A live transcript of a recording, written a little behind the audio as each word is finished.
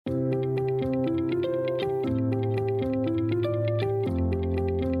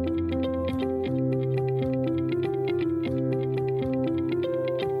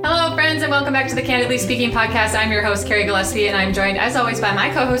friends, and welcome back to the Candidly Speaking podcast. I'm your host, Carrie Gillespie, and I'm joined, as always, by my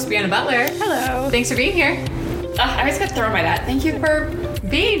co-host, Brianna Butler. Hello. Thanks for being here. I always get thrown by that. Thank you for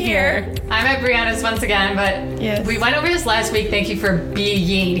being here. I'm at Brianna's once again, but yes. We went over this last week. Thank you for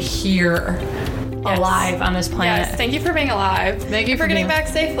being here, alive on this planet. Yes, thank you for being alive. Thank you for getting back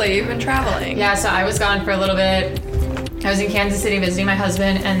safely. You've been traveling. Yeah, so I was gone for a little bit. I was in Kansas City visiting my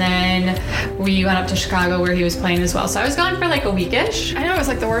husband, and then we went up to Chicago where he was playing as well. So I was gone for like a weekish. I know, it was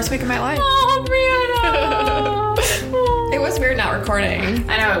like the worst week of my life. Oh, Brianna! It was weird not recording.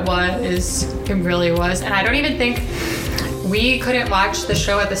 I know it was. It really was. And I don't even think we couldn't watch the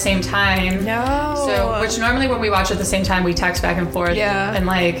show at the same time. No. So, which normally when we watch at the same time, we text back and forth. Yeah. And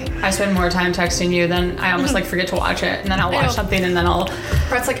like, I spend more time texting you than I almost like forget to watch it. And then I'll watch something and then I'll...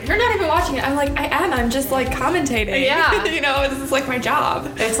 Brett's like, you're not even watching it. I'm like, I am. I'm just like commentating. Yeah. You know, this is like my job.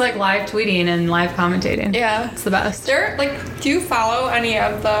 It's like live tweeting and live commentating. Yeah. It's the best. Do you follow any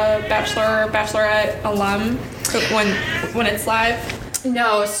of the Bachelor or Bachelorette alum when it's live?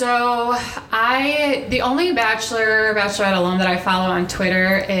 No, so the only Bachelorette alum that I follow on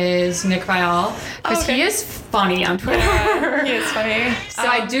Twitter is Nick Viall, because he is funny on Twitter. Yeah, he is funny. So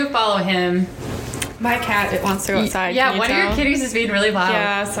I do follow him. My cat, it wants to go outside. Yeah, one of your kitties is being really loud.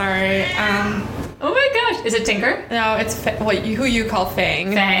 Yeah, sorry. Oh my gosh, is it Tinker? No, it's who you call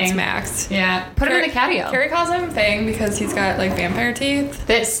Fang. Fang. It's Max. Yeah, put him in the catio. Carrie calls him Fang because he's got like vampire teeth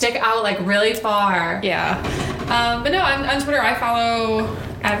that stick out like really far. Yeah. But no, on Twitter I follow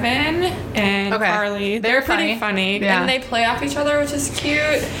Evan and Carly. They're pretty funny. Yeah. And they play off each other, which is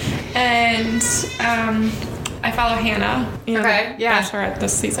cute. And I follow Hannah, Bachelorette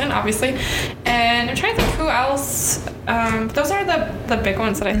this season, obviously. And I'm trying to think who else. Those are the big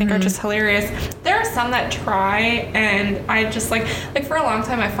ones that I think are just hilarious. There are some that try, and I just like for a long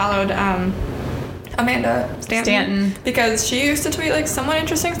time I followed Amanda Stanton because she used to tweet like somewhat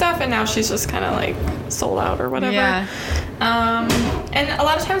interesting stuff, and now she's just kind of like sold out or whatever. Yeah. And a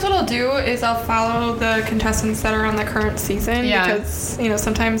lot of times what I'll do is I'll follow the contestants that are on the current season because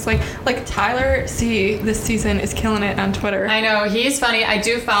sometimes like Tyler C this season is killing it on Twitter. I know, he's funny. I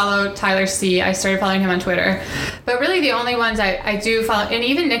do follow Tyler C. I started following him on Twitter, but really the only ones I do follow, and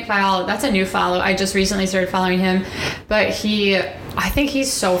even Nick Viall, that's a new follow. I just recently started following him, but I think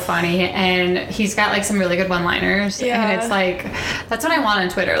he's so funny, and he's got like some really good one-liners. Yeah. And it's like, that's what I want on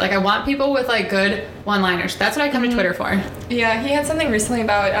Twitter. Like, I want people with like good one-liners. That's what I come to Twitter for. Yeah, he had something recently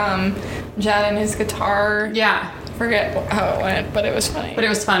about Jed and his guitar. Yeah. Forget how it went, but it was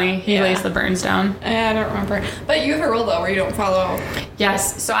funny. He lays the burns down. I don't remember. But you have a rule though where you don't follow.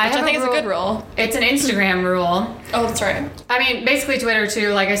 Yes, so I think it's a good rule. It's an Instagram rule. Oh, that's right. I mean, basically Twitter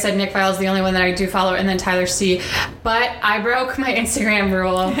too. Like I said, Nick Viall is the only one that I do follow, and then Tyler C. But I broke my Instagram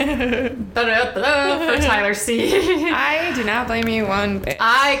rule for Tyler C. I do not blame you one bit.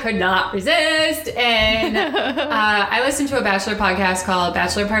 I could not resist, and I listened to a Bachelor podcast called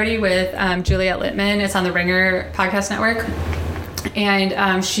Bachelor Party with Juliette Littman. It's on the Ringer podcast network.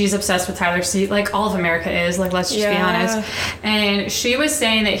 And she's obsessed with Tyler C. Like all of America is. Like, let's just be honest. And she was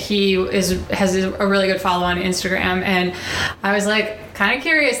saying that he has a really good follow on Instagram. And I was like, kind of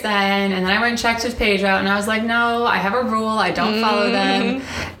curious then. And then I went and checked his page out. And I was like, no, I have a rule. I don't follow them.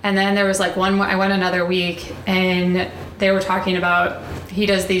 And then there was like I went another week. And they were talking about he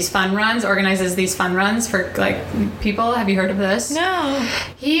does these fun runs, organizes these fun runs for like people. Have you heard of this? No.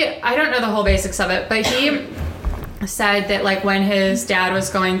 I don't know the whole basics of it, but he said that like when his dad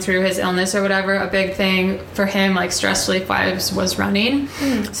was going through his illness or whatever, a big thing for him, like stress relief wise, was running.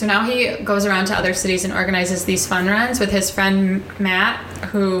 So now he goes around to other cities and organizes these fun runs with his friend Matt,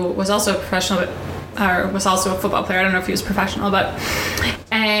 who was also a professional, or was also a football player. I don't know if he was professional,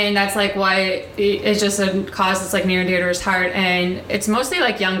 and that's like why it's just a cause that's like near and dear to his heart. And it's mostly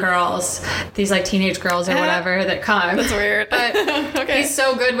like young girls, these like teenage girls or whatever that come. That's weird. But he's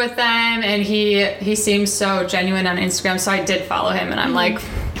so good with them, and he seems so genuine on Instagram. So I did follow him, and I'm like,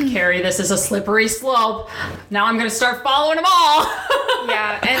 Carrie, this is a slippery slope. Now I'm gonna start following them all.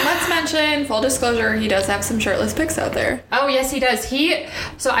 Yeah, and let's mention, full disclosure, he does have some shirtless pics out there. Oh yes, he does.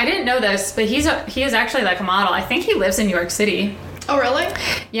 So I didn't know this, but he is actually like a model. I think he lives in New York City. Oh really?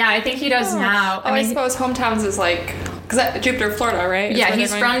 Yeah, I think he does now. I suppose hometowns is like, because Jupiter, Florida, right? Yeah,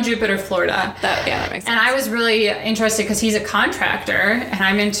 he's from Jupiter, Florida. That makes sense. And I was really interested because he's a contractor, and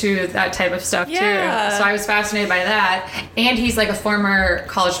I'm into that type of stuff too. So I was fascinated by that. And he's like a former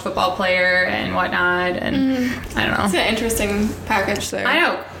college football player and whatnot. And I don't know. It's an interesting package there. I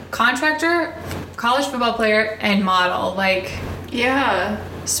know. Contractor, college football player, and model. Like, yeah.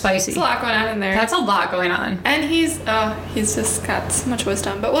 spicy. There's a lot going on in there. That's a lot going on. And he's just got so much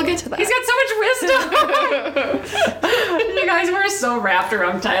wisdom, but we'll get to that. He's got so much wisdom. You guys, we're so wrapped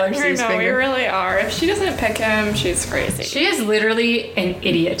around Tyler C's finger. We finger. really are. If she doesn't pick him, she's crazy. She is literally an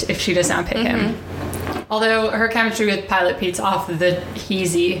idiot if she does not pick him. Although her chemistry with Pilot Pete's off the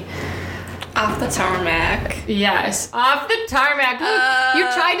heezy. Off the tarmac. Yes, off the tarmac. You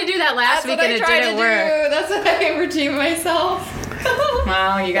tried to do that last week and it didn't work. That's what I redeemed myself.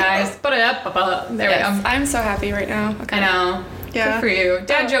 Wow, you guys. There we go. I'm so happy right now. Okay. I know. Yeah. Good for you.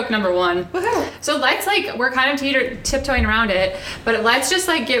 Dad joke number 1. Woohoo. So let's we're kind of tiptoeing around it, but let's just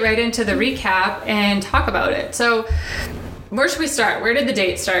get right into the recap and talk about it. So where should we start? Where did the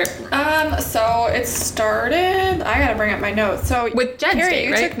date start? So it started. I gotta bring up my notes. So with Jed's Carrie,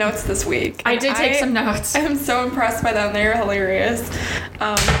 date, right? You took notes this week. I did take some notes. I'm so impressed by them. They're hilarious.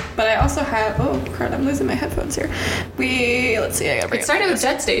 But I also have. Oh crap! I'm losing my headphones here. Let's see. I gotta bring. It started with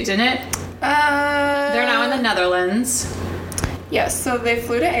Jed's date, didn't it? They're now in the Netherlands. Yes. So they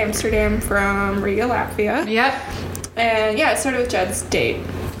flew to Amsterdam from Riga, Latvia. Yep. And yeah, it started with Jed's date.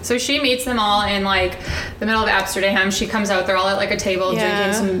 So she meets them all in the middle of Amsterdam. She comes out. They're all at a table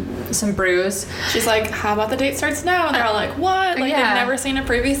drinking some brews. She's like, "How about the date starts now?" And they're all like, "What?" They've never seen a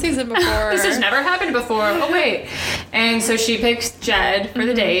previous season before. This has never happened before. Oh wait. And so she picks Jed for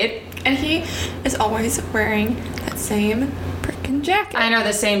the date, and he is always wearing that same freaking jacket. I know,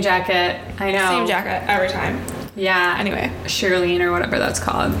 the same jacket. I know. Same jacket every time. Yeah. Anyway, Shirlene or whatever that's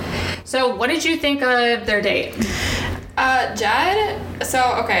called. So what did you think of their date? Jed,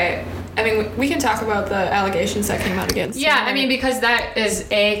 okay, I mean, we can talk about the allegations that came out against him. Yeah, I mean, because that is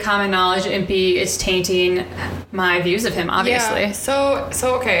A, common knowledge, and B, it's tainting my views of him, obviously. Yeah, so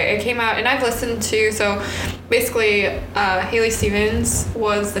okay, it came out, and I've listened to, so basically, Haley Stevens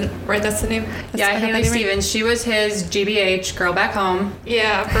was that's the name? Haley Stevens, she was his GBH, Girl Back Home.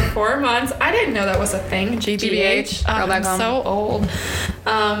 Yeah, for 4 months. I didn't know that was a thing, GBH. Girl Back Home. I'm so old.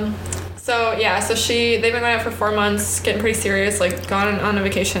 So they've been going out for 4 months, getting pretty serious, gone on a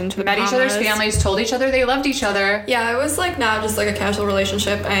vacation to the Bahamas. Met each other's families, told each other they loved each other. Yeah, it was not just a casual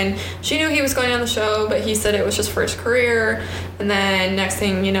relationship, and she knew he was going on the show, but he said it was just for his career, and then next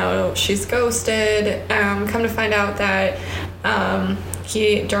thing you know, she's ghosted. Come to find out that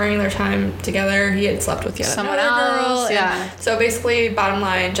during their time together, he had slept with someone else. Girl. Yeah. So basically, bottom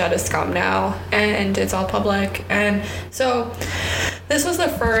line, Jed is scum now, and it's all public. And so this was the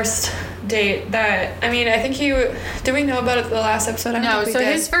first date that, I mean, I think did we know about it the last episode? No, so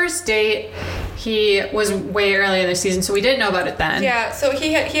his first date, he was way earlier this season, so we didn't know about it then. Yeah, so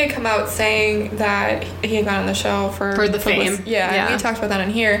he had come out saying that he had gone on the show for the fame. And we talked about that in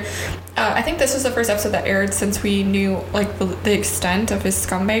here. I think this was the first episode that aired since we knew the extent of his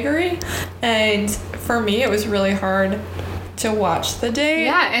scumbaggery, and for me it was really hard to watch the date.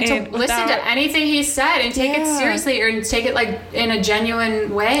 Yeah, and to listen to anything he said and take it seriously or take it in a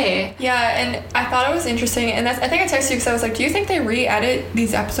genuine way. Yeah, and I thought it was interesting, and I think I texted you because I was like, do you think they re-edit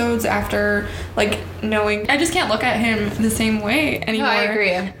these episodes after knowing? I just can't look at him the same way anymore. No, I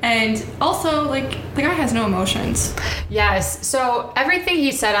agree. And also, the guy has no emotions. Yes, so everything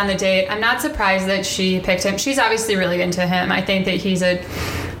he said on the date, I'm not surprised that she picked him. She's obviously really into him. I think that he's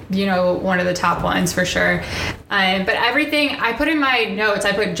one of the top ones for sure. But everything I put in my notes,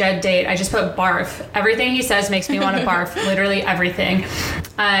 I put Jed date. I just put barf. Everything he says makes me want to barf. Literally everything.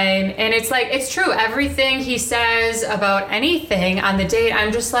 And it's true. Everything he says about anything on the date,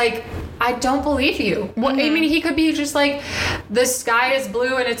 I'm just I don't believe you. Well, I mean, he could be just the sky is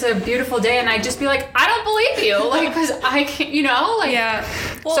blue and it's a beautiful day, and I'd just be I don't believe you, because I can't, Yeah.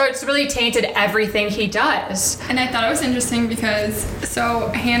 Well, so it's really tainted everything he does. And I thought it was interesting because,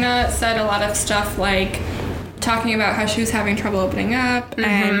 Hannah said a lot of stuff talking about how she was having trouble opening up,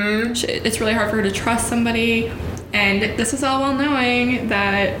 and it's really hard for her to trust somebody, and this is all well knowing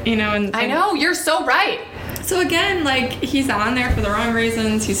that, I know, you're so right. So again, he's on there for the wrong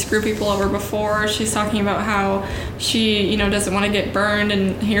reasons. He screwed people over before. She's talking about how she, doesn't want to get burned,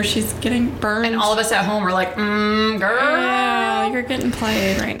 and here she's getting burned. And all of us at home are girl. Yeah, you're getting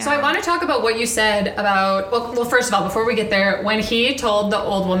played right now. So I want to talk about what you said about, well, first of all, before we get there, when he told the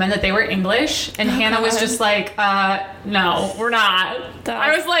old woman that they were English, and Hannah was just no, we're not.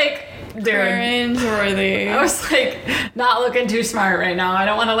 I was dude, cringe-worthy. I was not looking too smart right now. I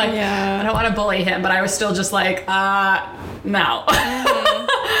don't want to I don't want to bully him, but I was still just no.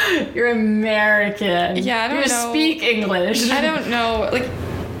 You're American. Yeah, I don't know. You speak English. I don't know.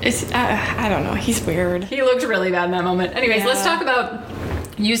 I don't know. He's weird. He looked really bad in that moment. Anyways, let's talk about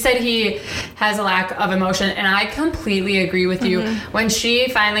You said he has a lack of emotion, and I completely agree with you. When she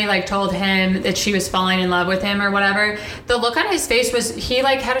finally like told him that she was falling in love with him or whatever, the look on his face was he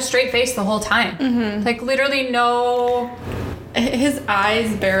like had a straight face the whole time. Like literally no. His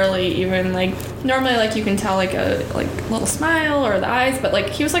eyes barely even like normally like you can tell like a like little smile or the eyes, but like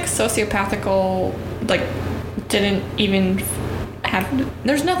he was like sociopathical, like didn't even have,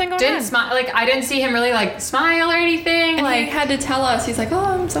 there's nothing going on. Didn't smile, like I didn't see him really like smile or anything. And like he had to tell us, he's like, oh,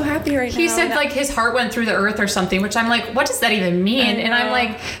 I'm so happy right now. He said like his heart went through the earth or something, which I'm like, what does that even mean? And I'm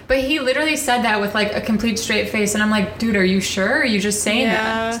like, but he literally said that with like a complete straight face, and I'm like, dude, are you sure? Or are you just saying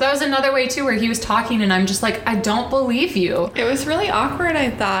that? So that was another way too where he was talking and I'm just like, I don't believe you. It was really awkward,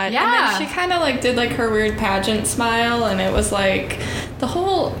 I thought. Yeah. And then she kind of like did like her weird pageant smile, and it was like the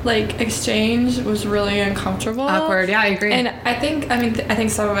whole like exchange was really uncomfortable. Awkward, yeah, I agree. And I think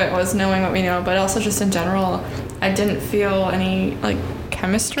some of it was knowing what we know, but also just in general, I didn't feel any like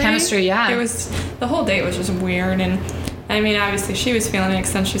chemistry. Yeah. It was, the whole date was just weird, and I mean, obviously she was feeling it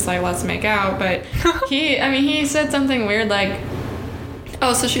because then she's like, let's make out, but he said something weird like,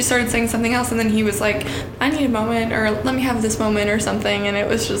 oh, so she started saying something else, and then he was like, I need a moment, or let me have this moment or something, and it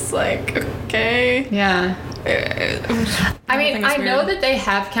was just like, okay. Yeah. I mean, I know that they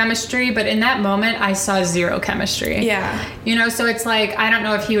have chemistry, but in that moment, I saw zero chemistry. Yeah. You know, so it's like, I don't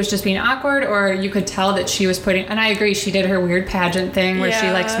know if he was just being awkward or you could tell that she was putting, and I agree, she did her weird pageant thing where she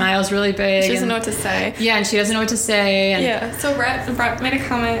like smiles really big. She doesn't know what to say. Yeah, and she doesn't know what to say. And yeah, so Brett made a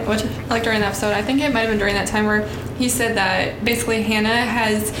comment, which like during the episode, I think it might have been during that time where he said that basically Hannah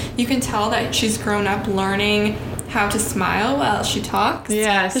you can tell that she's grown up learning how to smile while she talks.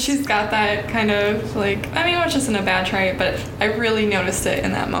 Yes. So she's got that kind of like, I mean, which isn't a bad trait, but I really noticed it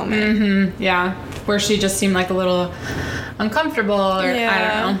in that moment. Yeah. Where she just seemed like a little uncomfortable or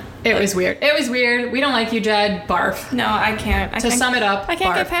I don't know. It was weird. It was weird. We don't like you, Jed. Barf. No, I can't. Sum it up, I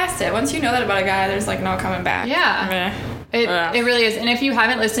can't barf. get past it. Once you know that about a guy, there's like no coming back. Yeah. It really is. And if you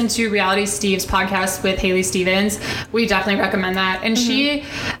haven't listened to Reality Steve's podcast with Haley Stevens, we definitely recommend that. And she,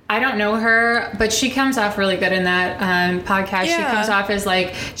 I don't know her, but she comes off really good in that podcast. Yeah. She comes off as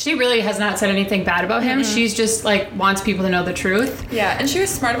like, she really has not said anything bad about him. She's just like wants people to know the truth. Yeah. And she was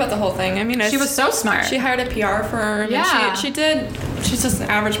smart about the whole thing. I mean, she was so smart. She hired a PR firm. Yeah. And she did. She's just an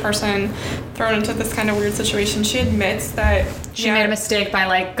average person thrown into this kind of weird situation. She admits that she made a mistake by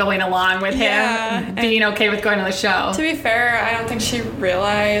like going along with him, being okay with going to the show. To be fair, I don't think she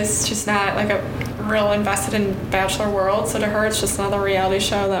realized she's not like a real invested in Bachelor world. So to her, it's just another reality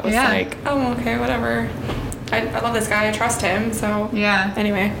show that was like, oh, okay, whatever. I love this guy. I trust him. So yeah.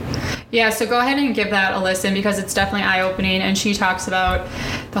 Anyway. Yeah, so go ahead and give that a listen because it's definitely eye-opening, and she talks about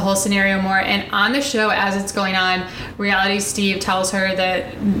the whole scenario more. And on the show, as it's going on, Reality Steve tells her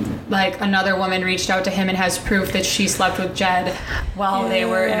that like another woman reached out to him and has proof that she slept with Jed while they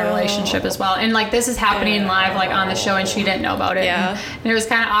were in a relationship as well. And like this is happening live like on the show, and she didn't know about it. Yeah. And it was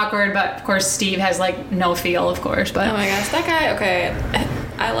kind of awkward, but of course Steve has like no feel, of course. But oh my gosh, that guy. Okay,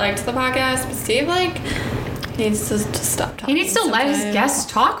 I liked the podcast, but Steve like needs to stop talking. He needs to let his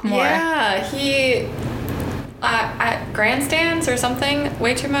guests talk more. Yeah, he at grandstands or something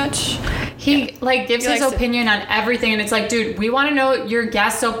way too much. He like gives his opinion on everything, and it's like, dude, we want to know your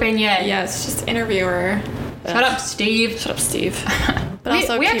guest's opinion. Yes, just interviewer. Shut up, Steve. Shut up, Steve.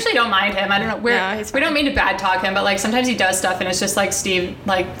 But we actually don't mind him. I don't know. We don't mean to bad talk him, but like sometimes he does stuff, and it's just like, Steve,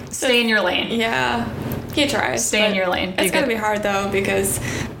 like stay in your lane. Yeah. He tries. Stay in your lane. It's going to be hard, though, because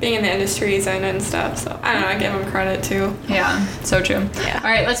being in the industry he's in and stuff. So, I don't know. I give him credit, too. Yeah. So true. Yeah. All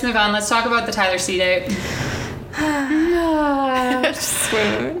right. Let's move on. Let's talk about the Tyler C date.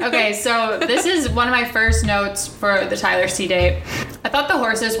 Swoon. Okay. So, this is one of my first notes for the Tyler C date. I thought the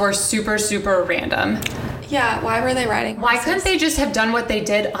horses were super, super random. Yeah, why were they riding horses? Why couldn't they just have done what they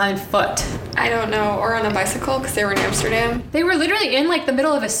did on foot? I don't know. Or on a bicycle, because they were in Amsterdam. They were literally in, like, the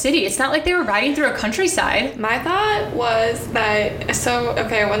middle of a city. It's not like they were riding through a countryside. My thought was that,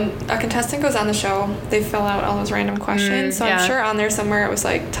 okay, when a contestant goes on the show, they fill out all those random questions. So I'm sure on there somewhere it was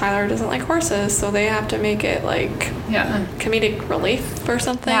like, Tyler doesn't like horses, so they have to make it, like, comedic relief or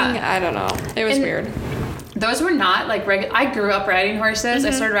something. Yeah. I don't know. It was weird. Those were not like regular. I grew up riding horses. I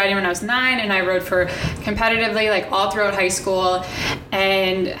started riding when I was 9, and I rode for competitively like all throughout high school,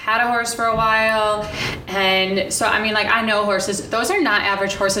 and had a horse for a while. And so I mean, like, I know horses. Those are not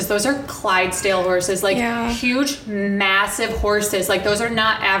average horses. Those are Clydesdale horses, like huge, massive horses. Like those are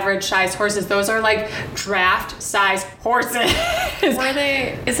not average size horses. Those are like draft size horses. Were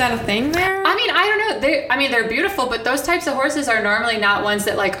they? Is that a thing there? I don't know. They're beautiful, but those types of horses are normally not ones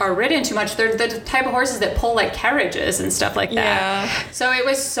that like are ridden too much. They're the type of horses that pull like carriages and stuff like that. Yeah. So it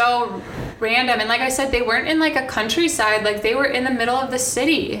was so random. And like I said, they weren't in like a countryside. Like they were in the middle of the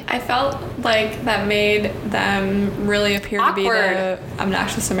city. I felt like that made them really appear to be the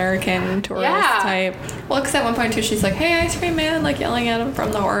obnoxious American tourist type. Well, because at one point too, she's like, "Hey, ice cream man," like yelling at him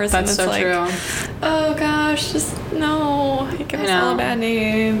from the horse. That's and it's so like, true. Oh gosh, just no. He gives us all a bad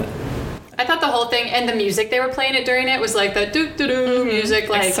name. I thought the whole thing and the music they were playing it during it was like the doo doo doo music,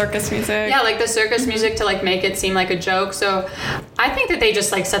 like circus music. Yeah, like the circus music to like make it seem like a joke. So I think that they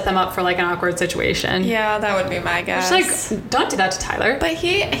just like set them up for like an awkward situation. Yeah, that would be my guess. Which, like, don't do that to Tyler. But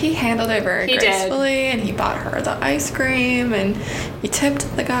he handled it very gracefully, and he bought her the ice cream, and he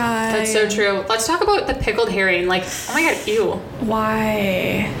tipped the guy. That's so true. Let's talk about the pickled herring. Like, oh my god, ew.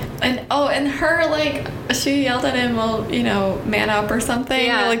 Why? And her, like, she yelled at him, well, you know, man up or something.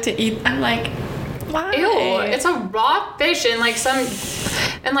 Yeah. Or, like, to eat. I'm like, why? Ew, it's a raw fish and like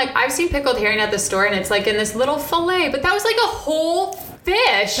and like I've seen pickled herring at the store and it's like in this little fillet, but that was like a whole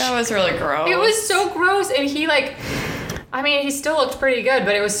fish. That was really gross. It was so gross, and he like, he still looked pretty good,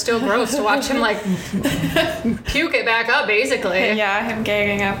 but it was still gross to watch him like puke it back up, basically. Yeah, him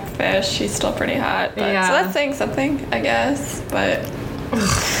gagging up fish. He's still pretty hot. But, yeah. So that's saying something, I guess. But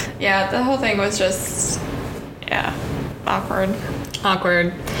yeah, the whole thing was just, awkward.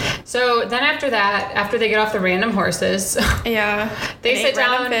 So then after that, after they get off the random horses, they sit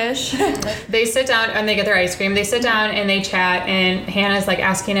down. Fish. They sit down and they get their ice cream. They sit down and they chat, and Hannah's like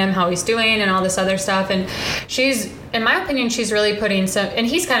asking him how he's doing and all this other stuff. And she's, in my opinion, she's really putting some, and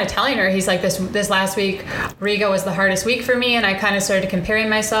he's kind of telling her, he's like, this last week, Riga was the hardest week for me, and I kind of started comparing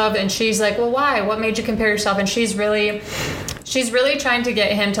myself. And she's like, well, why? What made you compare yourself? And she's really trying to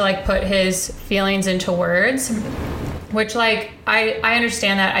get him to like put his feelings into words. Which, like, I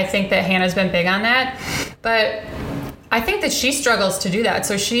understand that. I think that Hannah's been big on that. But I think that she struggles to do that.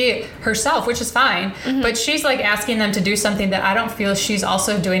 So she herself, which is fine, but she's, like, asking them to do something that I don't feel she's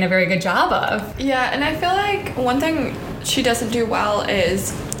also doing a very good job of. Yeah, and I feel like one thing she doesn't do well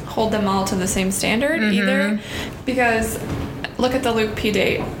is hold them all to the same standard either. Because look at the Luke P.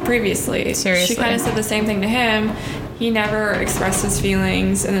 date previously. Seriously. She kind of said the same thing to him. He never expressed his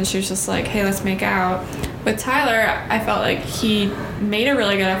feelings, and then she was just like, hey, let's make out. With Tyler, I felt like he made a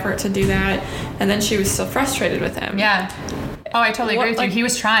really good effort to do that, and then she was so frustrated with him. Yeah. Oh, I totally agree with you. He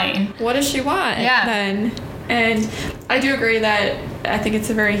was trying. What does she want then? And I do agree that I think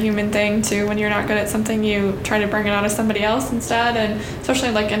it's a very human thing to, when you're not good at something, you try to bring it out of somebody else instead, and especially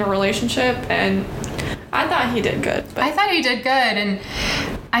like in a relationship. And I thought he did good. But I thought he did good, and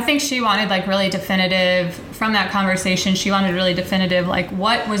I think she wanted like really definitive, from that conversation, she wanted really definitive, like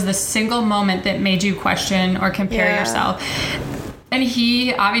what was the single moment that made you question or compare yourself? And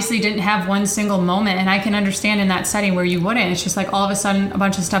he obviously didn't have one single moment, and I can understand in that setting where you wouldn't. It's just like all of a sudden a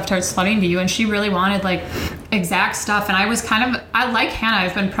bunch of stuff starts flooding to you, and she really wanted like exact stuff. And I was I like Hannah.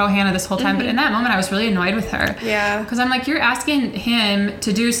 I've been pro Hannah this whole time, but in that moment I was really annoyed with her. Yeah. Because I'm like, you're asking him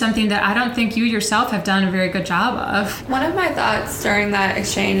to do something that I don't think you yourself have done a very good job of. One of my thoughts during that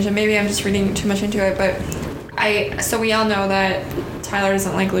exchange, and maybe I'm just reading too much into it, but so we all know that Tyler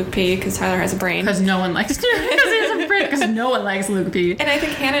doesn't like Luke P. because Tyler has a brain. Because no one likes because no one likes Luke P. And I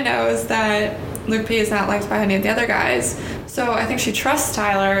think Hannah knows that Luke P. is not liked by any of the other guys. So I think she trusts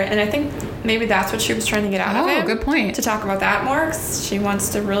Tyler, and I think maybe that's what she was trying to get out of him. Oh, good point. To talk about that more, 'cause she wants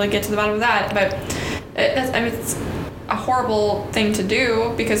to really get to the bottom of that. But it's a horrible thing to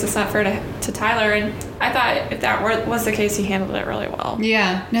do because it's not fair to Tyler. And I thought if that was the case, he handled it really well.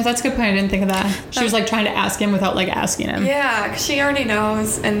 Yeah. No, that's a good point. I didn't think of that. She was like trying to ask him without like asking him. Yeah, because she already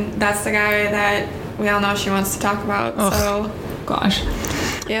knows, and that's the guy that we all know she wants to talk about. Ugh. So, gosh.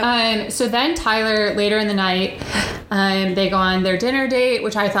 Yeah. So then Tyler, later in the night, they go on their dinner date,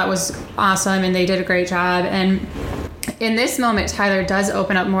 which I thought was awesome, and they did a great job. And in this moment, Tyler does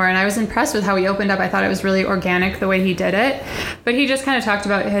open up more, and I was impressed with how he opened up. I thought it was really organic the way he did it. But he just kind of talked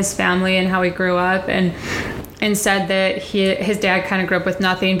about his family and how he grew up, and said that his dad kind of grew up with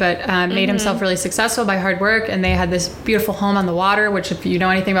nothing, but made himself really successful by hard work. And they had this beautiful home on the water, which if you know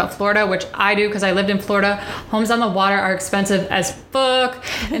anything about Florida, which I do because I lived in Florida, homes on the water are expensive as fuck.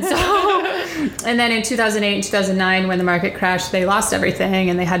 And so, and then in 2008 and 2009, when the market crashed, they lost everything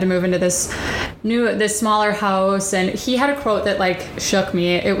and they had to move into this smaller house. And he had a quote that like shook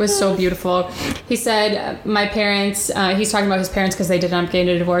me. It was so beautiful. He said, my parents, he's talking about his parents because they did not get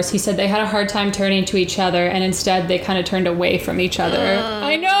a divorce. He said they had a hard time turning to each other, and instead they kind of turned away from each other.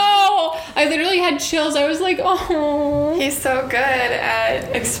 I know. I literally had chills. I was like, oh. He's so good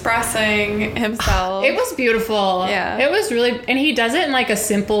at expressing himself. It was beautiful. Yeah. It was really, and he does it in like a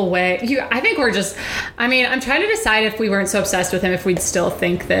simple way. I think I'm trying to decide if we weren't so obsessed with him, if we'd still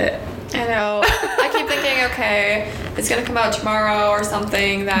think that. I know. I keep thinking, okay, it's going to come out tomorrow or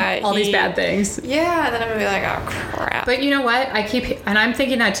something that all these bad things. Yeah, and then I'm going to be like, oh, crap. But you know what? And I'm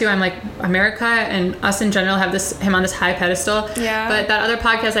thinking that too. I'm like, America and us in general have him on this high pedestal. Yeah. But that other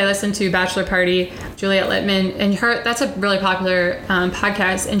podcast I listened to, Bachelor Party, Juliette Littman, and that's a really popular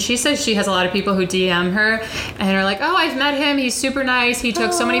podcast. And she says she has a lot of people who DM her and are like, oh, I've met him. He's super nice. He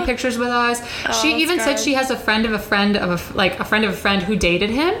took so many pictures with us. She even said she has a friend of a friend of a friend who dated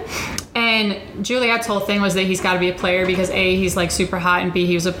him. And Juliette's whole thing was that he's got to be a player because A, he's like super hot, and B,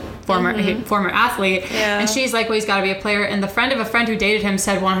 he was a former athlete. Yeah. And she's like, well, he's got to be a player. And the friend of a friend who dated him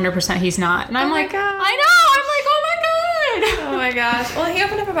said 100% he's not. And I'm like, God. I know. I'm like, oh my God. Oh my gosh. Well, he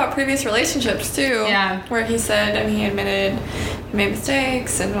opened up about previous relationships too. Yeah. Where he said, he admitted he made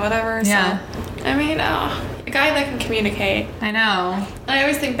mistakes and whatever. Yeah. So, a guy that can communicate. I know. I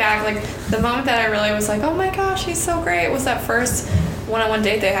always think back, like, the moment that I really was like, oh my gosh, he's so great, was that first one-on-one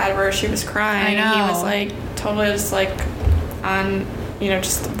date they had where she was crying. I know. And he was like totally just like on,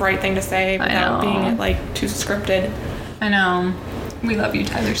 just the right thing to say without being like too scripted. I know. We love you,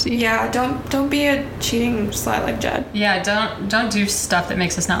 Tyler C. Yeah, don't be a cheating slut like Jed. Yeah, don't do stuff that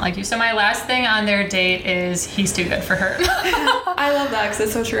makes us not like you. So my last thing on their date is he's too good for her. I love that because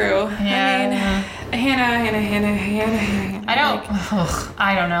it's so true. Yeah. Hannah.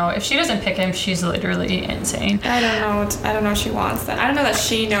 I don't know. If she doesn't pick him, she's literally insane. I don't know if she wants that. I don't know that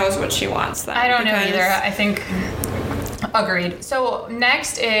she knows what she wants then. I don't know either. I think agreed. So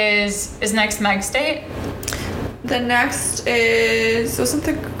next is next Meg's date? The next wasn't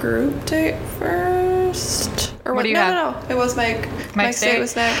the group date first? Or what do you have? No. It was Mike's date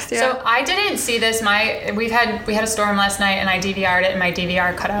was next, yeah. So I didn't see this. We had a storm last night and I DVR'd it and my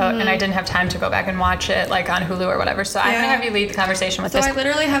DVR cut out and I didn't have time to go back and watch it like on Hulu or whatever. So I'm going to have you lead the conversation with this. So I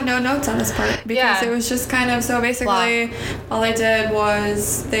literally have no notes on this part because it was just kind of, so basically all I did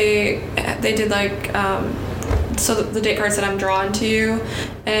was they did like, so the date card said I'm drawn to you,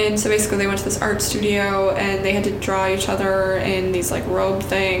 and so basically they went to this art studio and they had to draw each other in these like robe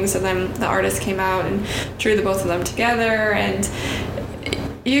things, and then the artist came out and drew the both of them together, and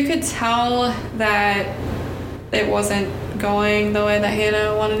you could tell that it wasn't going the way that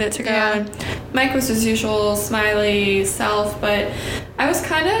Hannah wanted it to go. And Mike was his usual smiley self, but I was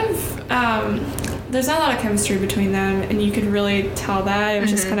kind of there's not a lot of chemistry between them, and you could really tell that. It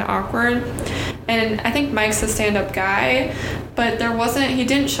was just kind of awkward. And I think Mike's a stand-up guy, but he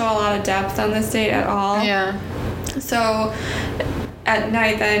didn't show a lot of depth on this date at all. Yeah. So at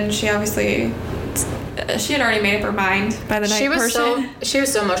night then, she had already made up her mind by the night she was so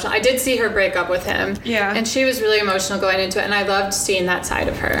emotional. I did see her break up with him. Yeah. And she was really emotional going into it, and I loved seeing that side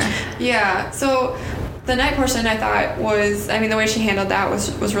of her. Yeah. So the night portion I thought was, the way she handled that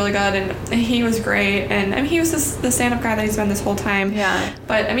was really good, and he was great, and he was the stand-up guy that he's been this whole time. Yeah.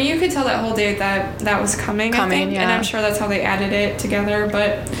 But you could tell that whole day that was coming, I think, yeah. And I'm sure that's how they added it together.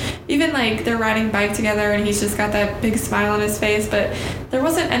 But even like they're riding bike together, and he's just got that big smile on his face, but there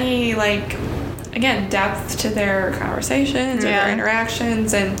wasn't any depth to their conversations or their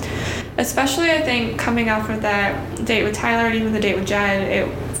interactions, and especially I think coming off of that date with Tyler and even the date with Jed, it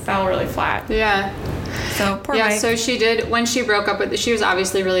fell really flat. Yeah. So poor Mike. So she did, when she broke up she was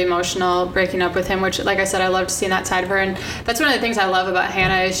obviously really emotional breaking up with him, which, like I said, I loved seeing that side of her. And that's one of the things I love about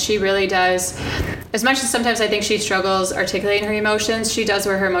Hannah is she really does, as much as sometimes I think she struggles articulating her emotions, she does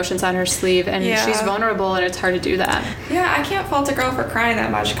wear her emotions on her sleeve, and she's vulnerable, and it's hard to do that. Yeah, I can't fault a girl for crying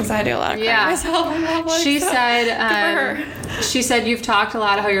that much because I do a lot of crying myself. She said, she said, you've talked a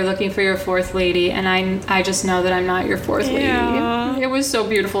lot how you're looking for your fourth lady, and I just know that I'm not your fourth lady. It was so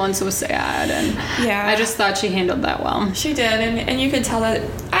beautiful and so sad, and I just thought she handled that well. She did, and you could tell that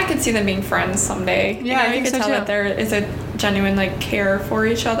I could see them being friends someday. Yeah, you could tell that there is a genuine care for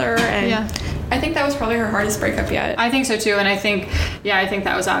each other, and I think that was probably her hardest breakup yet. I think so too, and I think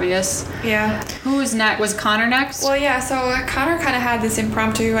that was obvious. Yeah. Who was next? Was Connor next? Well, yeah, so Connor kind of had this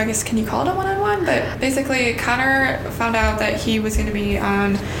impromptu, I guess, can you call it a one-on-one? But basically, Connor found out that he was going to be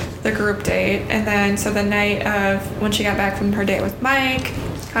on the group date, and then so the night of when she got back from her date with Mike,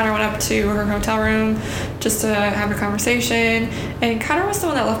 Connor went up to her hotel room just to have a conversation, and Connor was the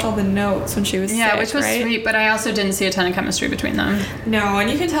one that left all the notes when she was sick, which was sweet, but I also didn't see a ton of chemistry between them. No, and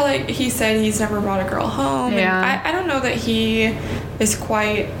you can tell that he said he's never brought a girl home. Yeah. And I don't know that he is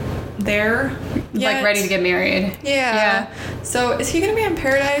quite there yet. Like ready to get married. Yeah. So is he going to be on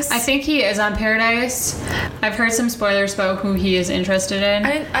Paradise? I think he is on Paradise. I've heard some spoilers about who he is interested in.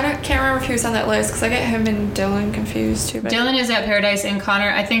 Can't remember if he was on that list because I get him and Dylan confused too. But Dylan is at Paradise, and Connor,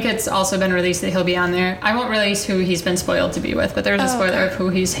 I think it's also been released that he'll be on there. I won't release who he's been spoiled to be with, but there's a spoiler of who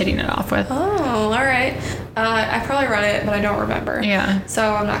he's hitting it off with. Oh, all right. I probably read it, but I don't remember. Yeah.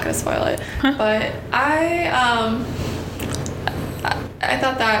 So I'm not going to spoil it. But I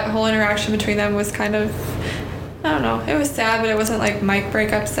thought that whole interaction between them was kind of, I don't know, it was sad, but it wasn't like Mike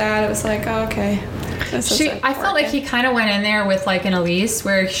breakup sad. It was like, oh, okay. I felt like he kind of went in there with like an Elise,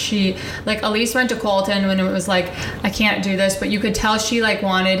 where Elise went to Colton when it was like, I can't do this, but you could tell she like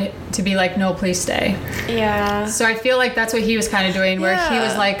wanted to be like, no, please stay. Yeah. So I feel like that's what he was kind of doing, where he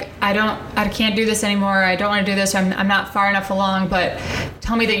was like, I can't do this anymore. I don't want to do this. I'm not far enough along, but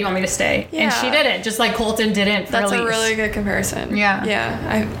tell me that you want me to stay. Yeah. And she didn't, just like Colton didn't for That's Elise. a really good comparison. Yeah.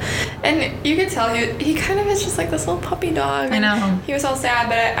 Yeah. And you could tell he kind of is just like this little puppy dog. I know. He was all sad,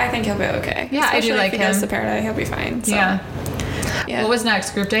 but I think he'll be okay. Yeah, especially I do like if he him. goes to Paradise, he'll be fine. So. Yeah. What was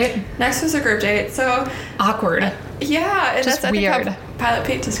next? Group date? Next was a group date. So awkward. Yeah, and just that's weird. I think how Pilot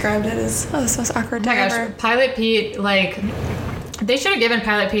Pete described it as, this most awkward day ever. Gosh, Pilot Pete, like, they should have given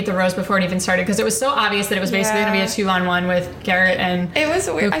Pilot Pete the rose before it even started, because it was so obvious that it was basically going to be a 2-on-1 with Garrett and it was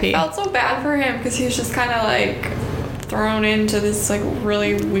weird. Luke P. I felt so bad for him because he was just kind of like thrown into this like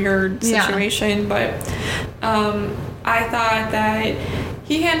really weird situation, but I thought that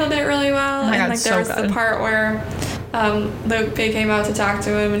he handled it really well. Oh my and God, like there was the part where Luke P came out to talk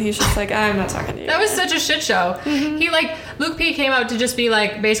to him and he's just like, I'm not talking to you. That was such a shit show. Luke P came out to just be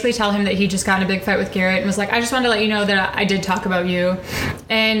like, basically tell him that he just got in a big fight with Garrett and was like, I just wanted to let you know that I did talk about you.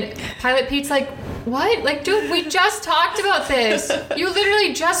 And Pilot Pete's like, what? Like, dude, we just talked about this. You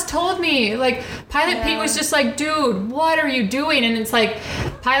literally just told me. Like, Pilot Pete was just like, dude, what are you doing? And it's like,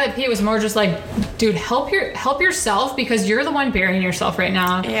 Pilot Pete was more just like, dude, help yourself, because you're the one burying yourself right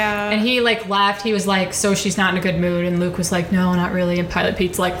now. Yeah. And he like laughed. He was like, so she's not in a good mood. And Luke was like, no, not really. And Pilot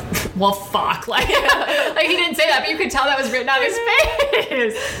Pete's like, well, fuck. Like, like he didn't say that, but you could tell that was written on his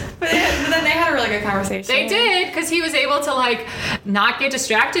face. But then they had a really good conversation. They did, because he was able to like not get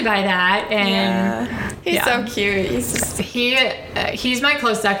distracted by that. And he's so cute. He's my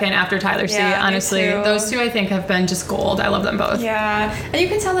close second after Tyler C. Honestly, those two I think have been just gold. I love them both. Yeah, and you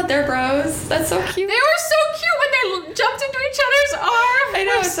can tell that they're bros. That's so cute. They were so cute when they jumped into each other's arms. I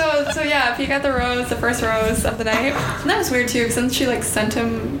know. So yeah, he got the first rose of the night. And that was weird too, because then she like sent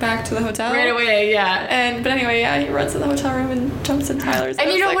him back to the hotel right away. Yeah. But anyway, he runs to the hotel room and jumps in Tyler's.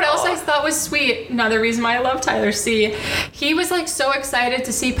 And you know what else I thought was sweet? Another reason why I love Tyler C. He was like so excited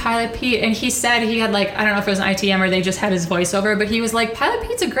to see Pilot Pete, and he said he had like, I don't know if it was an ITM or they just had his voiceover, but he was like, Pilot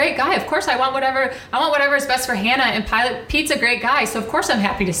Pete's a great guy. Of course I want whatever is best for Hannah, and Pilot Pete's a great guy, so of course I'm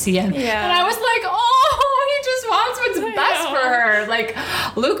happy to see him. Yeah. And I was like, oh, he just wants what's best for her. Like,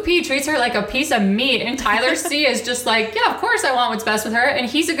 Luke P treats her like a piece of meat, and Tyler C is just like, yeah, of course I want what's best with her, and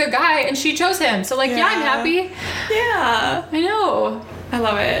he's a good guy, and she chose him. So like, yeah I'm happy. Yeah. I know. I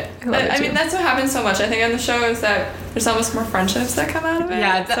love it. I mean, that's what happens so much, I think, on the show, is that there's almost more friendships that come out of it.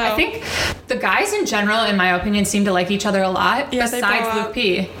 Yeah, I think the guys in general, in my opinion, seem to like each other a lot, besides Luke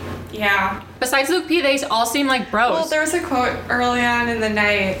P. Yeah. Besides Luke P, they all seem like bros. Well, there was a quote early on in the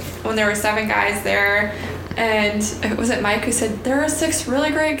night when there were 7 guys there, and was it Mike who said, there are 6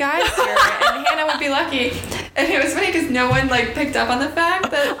 really great guys here, and Hannah would be lucky. And it was funny because no one like picked up on the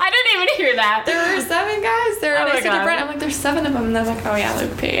fact that I didn't even hear that. There were 7 guys there. Oh and my I said to God. Brent, I'm like, there's 7 of them. And they're like, oh yeah,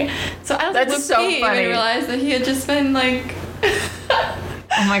 Luke P. So I don't think Luke P even realized that he had just been like...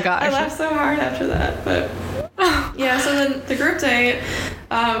 Oh my gosh. I laughed so hard after that. But yeah, so then the group date,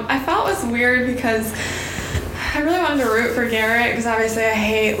 I felt was weird because I really wanted to root for Garrett because obviously I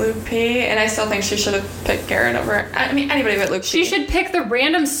hate Luke P, and I still think she should have picked Garrett over, I mean, anybody but Luke P. She should pick the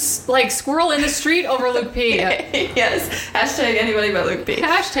random like squirrel in the street over Luke P. Yes, hashtag anybody but Luke P.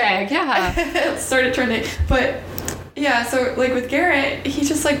 Hashtag, yeah. It started trending. But yeah, so like with Garrett, he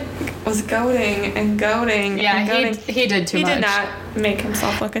just like was goading and goading. Yeah, and goading. He did too much. He did not make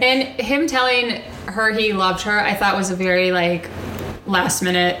himself look good. And him telling her he loved her, I thought was a very like last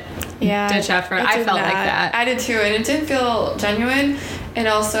minute ditch effort. I felt like that. I did too, and it didn't feel genuine. And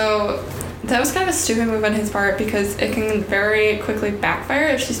also, that was kind of a stupid move on his part because it can very quickly backfire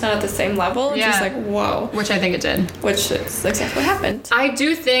if she's not at the same level. Yeah. She's like, whoa. Which I think it did. Which is exactly what happened. I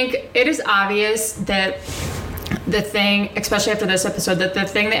do think it is obvious that the thing, especially after this episode, that the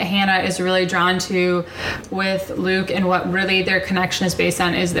thing that Hannah is really drawn to with Luke and what really their connection is based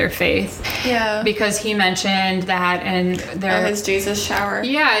on is their faith. Yeah. Because he mentioned that and his Jesus shower.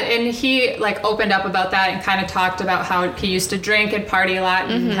 Yeah, and he like opened up about that and kind of talked about how he used to drink and party a lot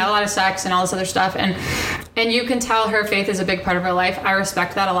and had a lot of sex and all this other stuff, and you can tell her faith is a big part of her life. I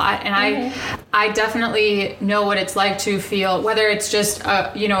respect that a lot, and I definitely know what it's like to feel, whether it's just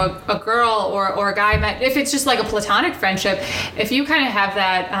a girl or a guy, if it's just like a platonic friendship, if you kind of have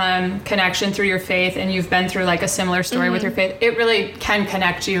that connection through your faith and you've been through like a similar story with your faith, it really can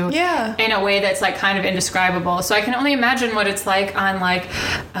connect you in a way that's like kind of indescribable. So I can only imagine what it's like on like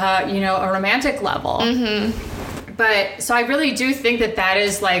a romantic level. But so I really do think that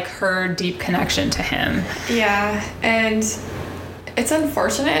is like her deep connection to him. Yeah, and it's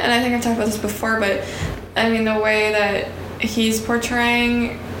unfortunate, and I think I've talked about this before, but I mean, the way that he's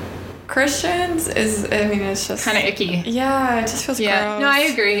portraying Christians is, I mean, it's just kind of icky. Yeah, it just feels gross. No, I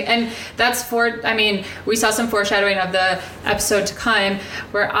agree. And we saw some foreshadowing of the episode to come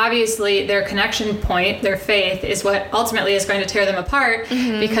where obviously their connection point, their faith, is what ultimately is going to tear them apart,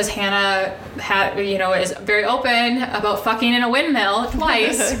 because Hannah is very open about fucking in a windmill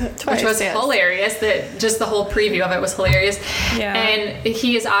twice, which was hilarious. That just the whole preview of it was hilarious. Yeah. And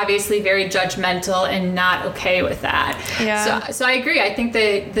he is obviously very judgmental and not okay with that. Yeah. So I agree. I think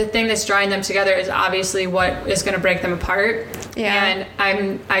the thing that's drawing them together is obviously what is going to break them apart. Yeah.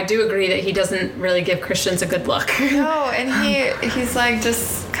 And I do agree that he doesn't really give Christians a good look. No, and he's like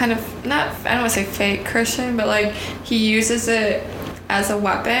just kind of not, I don't want to say fake Christian, but like he uses it as a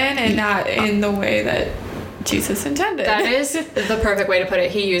weapon and not in the way that Jesus intended. That is the perfect way to put it.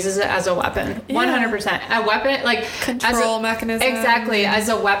 He uses it as a weapon. 100%. A weapon, like control mechanism. Exactly. As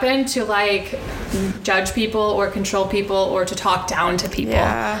a weapon to like judge people or control people or to talk down to people.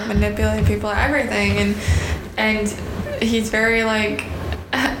 Yeah, manipulate people, everything. And he's very like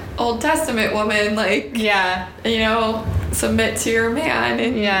Old Testament woman, like, submit to your man,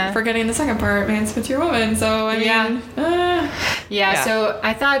 and forgetting the second part, man, submit to your woman. So I mean, so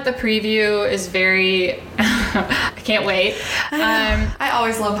I thought the preview is very I can't wait. I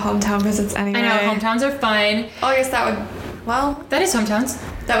always love hometown visits anyway. I know, hometowns are fun. Oh, I guess that is hometowns.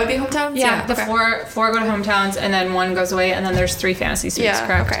 That would be hometowns? Yeah, the four go to hometowns, and then one goes away, and then there's 3 fantasy suites,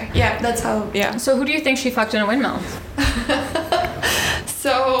 correct? Okay. Yeah, that's how, So who do you think she fucked in a windmill?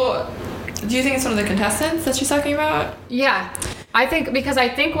 So, do you think it's one of the contestants that she's talking about? Yeah. I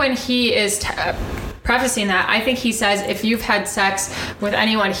think when he is prefacing that, I think he says, if you've had sex with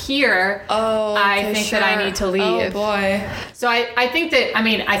anyone here, I think that I need to leave. Oh, boy. So I think that,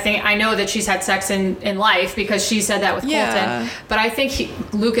 I know that she's had sex in life because she said that with Colton, but I think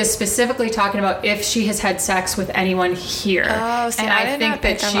Luke is specifically talking about if she has had sex with anyone here. Oh, see, and I think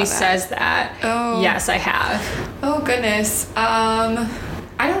that she says that. Oh. Yes, I have. Oh, goodness.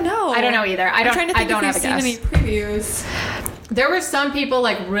 I don't know. I don't know either. I'm trying to think if we've seen any previews. There were some people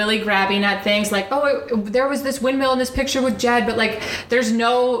like really grabbing at things like, there was this windmill in this picture with Jed, but like there's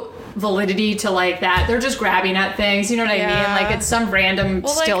no validity to like that. They're just grabbing at things, you know what I mean? Like it's some random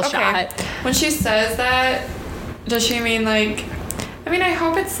still shot. When she says that, does she mean like, I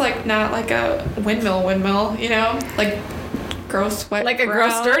hope it's like not like a windmill, you know? Like gross, wet, like a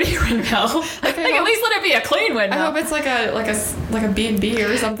gross, dirty windmill. Like at least let it be a clean windmill. I hope it's like a B&B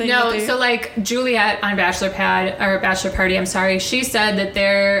or something. No, so like Juliet on Bachelor Party, I'm sorry, she said that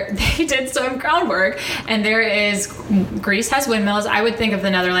they did some groundwork, and there is Greece has windmills. I would think of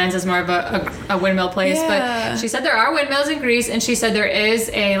the Netherlands as more of a windmill place, but she said there are windmills in Greece, and she said there is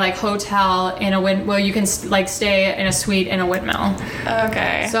a like hotel in you can like stay in a suite in a windmill.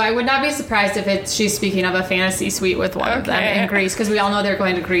 Okay. So I would not be surprised if she's speaking of a fantasy suite with one of them in Greece, because we all know they're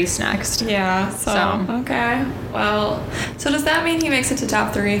going to Greece next. Yeah. So okay. Well, so does that mean he makes it to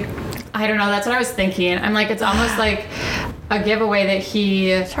top 3? I don't know. That's what I was thinking. I'm like, it's almost like a giveaway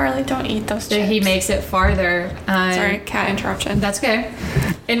that Charlie, don't eat those chips. That he makes it farther. Sorry, cat interruption. That's okay.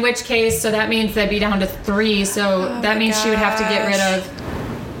 In which case, so that means they'd be down to 3. So that means she would have to get rid of.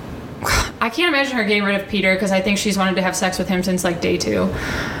 I can't imagine her getting rid of Peter, because I think she's wanted to have sex with him since like day 2.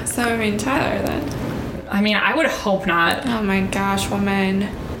 So Tyler then. I would hope not. Oh my gosh, woman.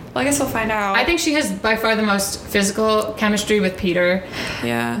 Well, I guess we'll find out. I think she has by far the most physical chemistry with Peter.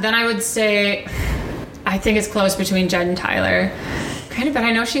 Yeah. Then I would say, I think it's close between Jed and Tyler. But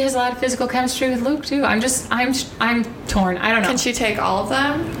I know she has a lot of physical chemistry with Luke too. I'm torn. I don't know. Can she take all of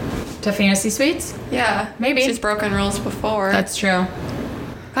them to fantasy suites? Yeah, maybe. She's broken rules before. That's true.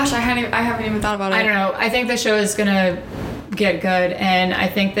 Gosh, I haven't even thought about it. I don't know. I think the show is gonna get good, and I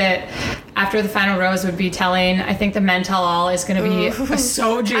think that after the final rose would be telling. I think the men tell all is going to be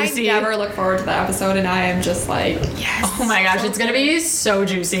so juicy. I never look forward to the episode, and I am just like, yes. Oh my gosh, it's going to be so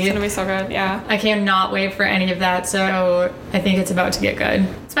juicy. It's going to be so good, yeah. I cannot wait for any of that, so I think it's about to get good.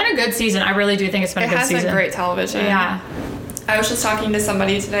 It's been a good season. I really do think it's been a good season. It has been great television. Yeah. I was just talking to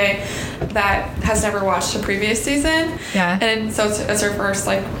somebody today that has never watched a previous season. Yeah. And so it's her first,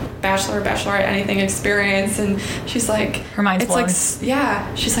 like, Bachelorette, anything experience. And she's like... Her mind's blown. Like,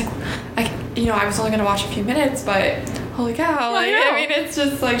 yeah. She's like, I was only going to watch a few minutes, but holy cow. Like, I mean, it's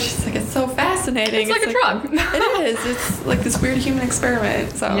just like, she's like, it's so fascinating. It's like a drug. It is. It's like this weird human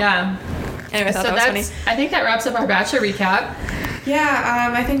experiment. So yeah. Anyway, I thought that was funny. I think that wraps up our Bachelor recap.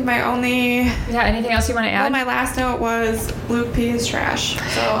 Yeah, I think my only... Yeah, anything else you want to add? Well, my last note was Luke P is trash.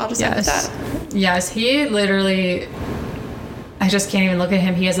 So I'll just end with that. Yes, he literally... I just can't even look at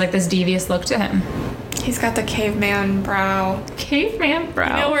him. He has like this devious look to him. He's got the caveman brow. Caveman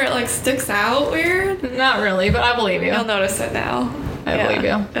brow? You know where it like sticks out weird? Not really, but I believe you. You'll notice it now. I believe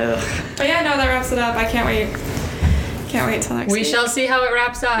you. Ugh. But yeah, no, that wraps it up. I can't wait. Can't wait till next week. We shall see how it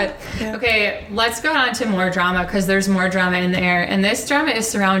wraps up. Yeah. Okay, let's go on to more drama because there's more drama in the air. And this drama is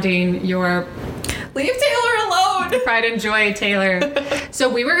surrounding your... Leave Taylor alone! Pride and Joy, Taylor. So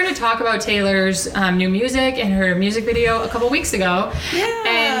we were going to talk about Taylor's new music and her music video a couple weeks ago. Yeah,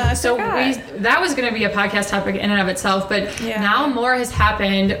 and so that was going to be a podcast topic in and of itself, but now more has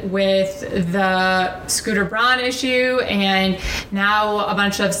happened with the Scooter Braun issue, and now a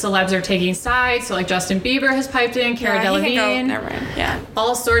bunch of celebs are taking sides. So like Justin Bieber has piped in, Cara Delevingne. Never mind. Yeah.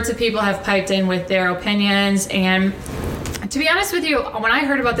 All sorts of people have piped in with their opinions, and to be honest with you, when I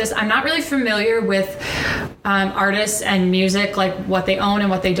heard about this, I'm not really familiar with artists and music, like what they own and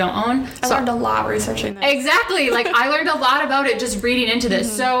what they don't own. I learned a lot researching this. Exactly. Like I learned a lot about it just reading into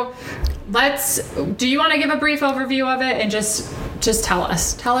this. So do you want to give a brief overview of it and just tell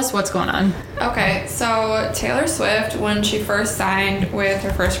us what's going on? Okay. So Taylor Swift, when she first signed with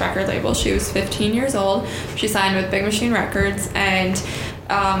her first record label, she was 15 years old. She signed with Big Machine Records, and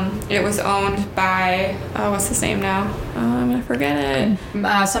it was owned by, what's his name now? I'm going to forget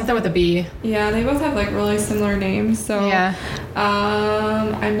it. Something with a B. Yeah, they both have like really similar names. So yeah.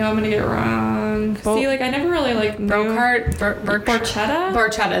 I know I'm going to get it wrong. See, like I never really like knew. Borchetta?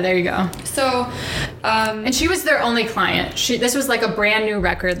 Borchetta, there you go. So, and she was their only client. This was like a brand new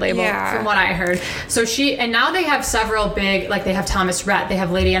record label from what I heard. So and now they have several big, like they have Thomas Rhett, they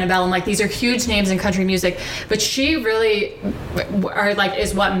have Lady Antebellum, like these are huge names in country music, but she really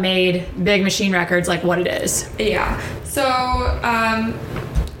is what made Big Machine Records like what it is. Yeah. So,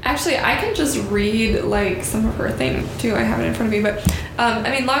 actually, I can just read like some of her thing too. I have it in front of me,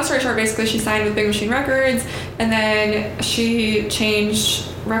 but long story short, basically she signed with Big Machine Records, and then she changed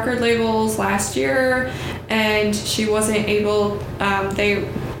record labels last year, and she wasn't able. They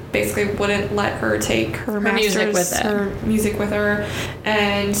basically wouldn't let her take her music with her,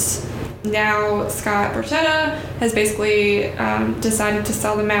 and now Scott Borchetta has basically decided to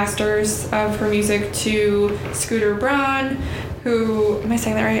sell the masters of her music to Scooter Braun, who, am I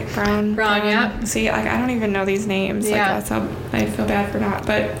saying that right? Braun, yeah. See, like I don't even know these names. Yeah. Like that's how I feel bad for not.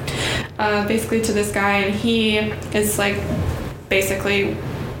 But basically to this guy, and he is like basically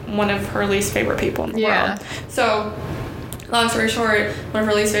one of her least favorite people in the world. So long story short, one of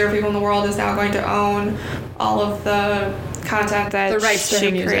her least favorite people in the world is now going to own all of the content that the rights to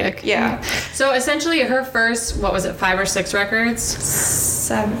her music. Yeah. So essentially her first, 5 or 6 records?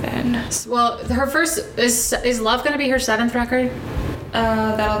 7. Well, her first, is Love going to be her 7th record?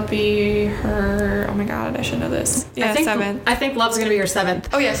 That'll be her, oh my god, I should know this. Yeah, 7th. I think Love's going to be her 7th.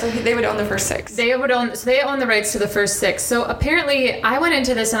 Oh yeah, so they would own the first 6. They own the rights to the first 6. So apparently, I went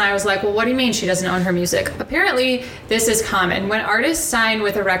into this and I was like, well, what do you mean she doesn't own her music? Apparently, this is common. When artists sign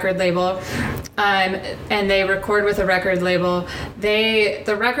with a record label, and they record with a record label,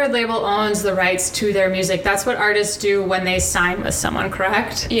 the record label owns the rights to their music. That's what artists do when they sign with someone,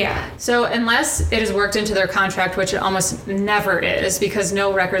 correct? Yeah. So unless it is worked into their contract, which it almost never is, because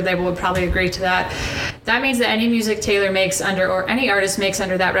no record label would probably agree to that, that means that any music Taylor makes under, or any artist makes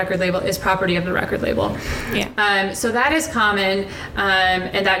under that record label, is property of the record label. Yeah. So that is common,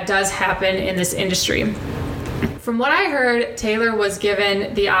 and that does happen in this industry. From what I heard, Taylor was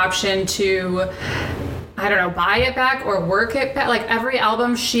given the option to, I don't know, buy it back or work it back. Like every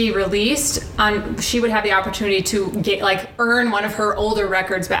album she released, she would have the opportunity to earn one of her older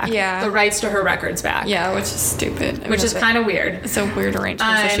records back. Yeah. The rights to her records back. Yeah, which is stupid. Which is kind of weird. It's a weird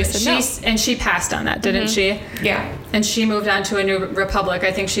arrangement. So she said no. And she passed on that, didn't she? Yeah. And she moved on to a new Republic.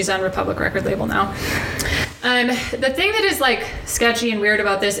 I think she's on Republic record label now. The thing that is like sketchy and weird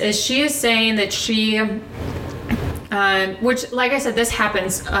about this is she is saying that she which, like I said, this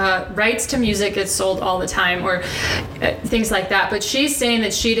happens. Rights to music get sold all the time, or things like that. But she's saying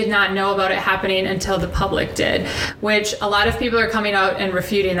that she did not know about it happening until the public did, which a lot of people are coming out and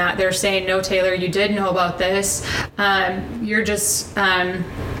refuting that. They're saying, no, Taylor, you did know about this.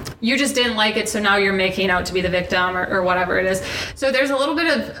 You just didn't like it, so now you're making out to be the victim, or whatever it is. So there's a little bit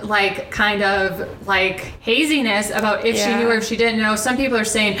of kind of haziness about if she knew or if she didn't know. Some people are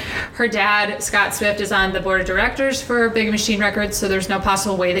saying her dad, Scott Swift, is on the board of directors for Big Machine Records, so there's no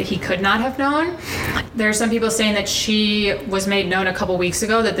possible way that he could not have known. There's some people saying that she was made known a couple weeks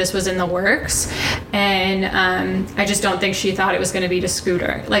ago that this was in the works, and I just don't think she thought it was going to be to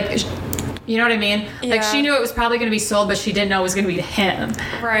Scooter. You know what I mean? Yeah. She knew it was probably going to be sold, but she didn't know it was going to be to him.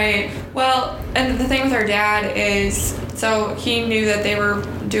 Right. Well, and the thing with her dad is, so he knew that they were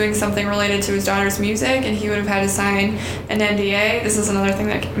doing something related to his daughter's music, and he would have had to sign an NDA. This is another thing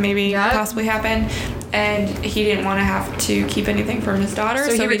that maybe possibly happened. And he didn't want to have to keep anything from his daughter,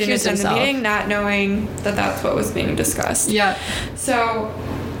 so he didn't attend the meeting, not knowing that that's what was being discussed. Yeah. So,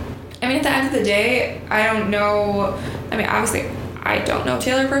 I mean, at the end of the day, I don't know. I mean, obviously, I don't know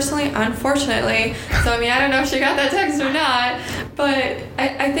Taylor personally, unfortunately. So, I mean, I don't know if she got that text or not. But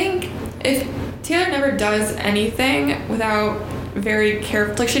I think if Taylor never does anything without very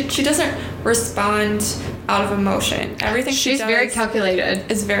careful, she doesn't respond out of emotion. Everything she does, she's very calculated.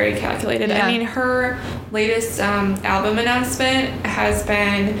 Is very calculated. Yeah. I mean, her latest album announcement has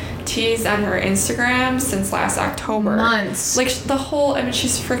been teased on her Instagram since last October. Months. The whole, I mean,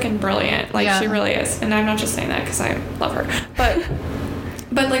 she's freaking brilliant. She really is. And I'm not just saying that because I love her. But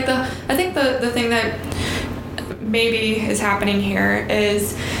I think the thing that maybe is happening here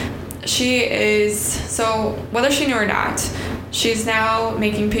is so whether she knew or not, she's now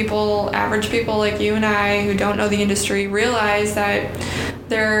making average people like you and I who don't know the industry, realize that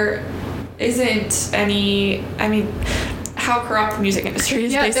there isn't any, I mean, how corrupt the music industry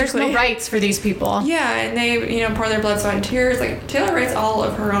is, basically. There's no rights for these people. Yeah, and they, pour their blood, sweat, and tears. Taylor writes all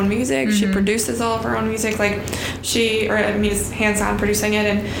of her own music. Mm-hmm. She produces all of her own music. Is hands-on producing it,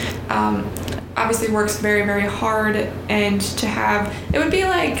 and obviously works very, very hard. And to have, it would be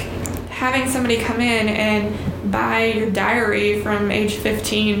like having somebody come in and buy your diary from age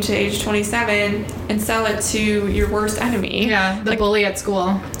 15 to age 27 and sell it to your worst enemy. Yeah, the bully at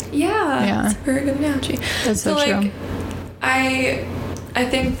school. Yeah, that's a very good analogy. That's so true. I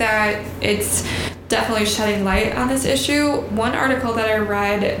think that it's definitely shedding light on this issue. One article that I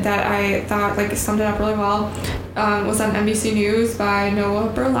read that I thought summed it up really well was on NBC News by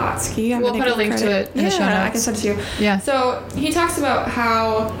Noah Berlotsky. We'll put a link to it in the show notes. I can send it to you. Yeah. So he talks about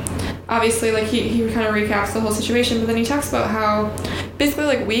how, obviously, he kind of recaps the whole situation, but then he talks about how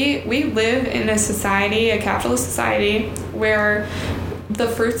basically we live in a society, a capitalist society, where the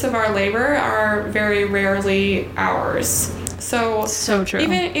fruits of our labor are very rarely ours. So true.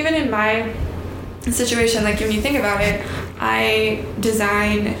 Even in my situation, when you think about it, I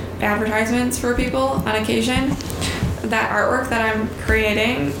design advertisements for people on occasion. That artwork that I'm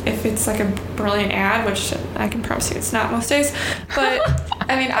creating, if it's a brilliant ad, which I can promise you it's not most days, but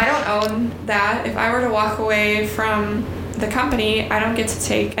I mean, I don't own that. If I were to walk away from the company, I don't get to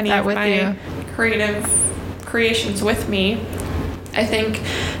take any of my creative creations with me. I think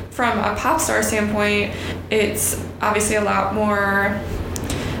from a pop star standpoint, it's obviously a lot more,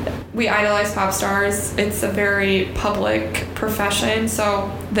 we idolize pop stars. It's a very public profession, so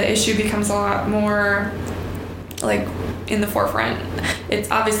the issue becomes a lot more in the forefront.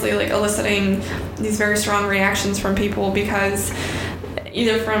 It's obviously eliciting these very strong reactions from people because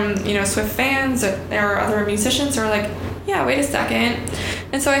either from Swift fans or other musicians are yeah, wait a second.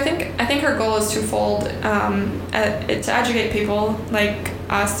 And so I think her goal is twofold: to educate people like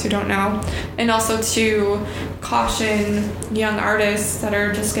us who don't know, and also to caution young artists that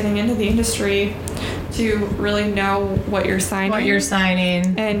are just getting into the industry to really know what you're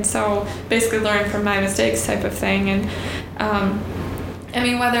signing. And so basically learn from my mistakes type of thing. And I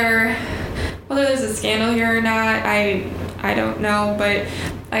mean, whether there's a scandal here or not, I don't know, but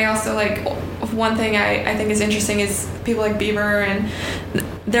I also one thing I think is interesting is people like Bieber, and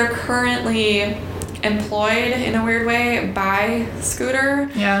they're currently employed in a weird way by Scooter.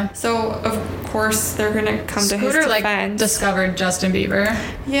 Yeah. So of course they're gonna come to his defense. Discovered Justin Bieber.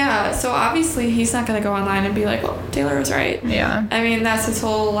 Yeah. So obviously he's not gonna go online and be like, well, Taylor was right. Yeah. I mean, that's his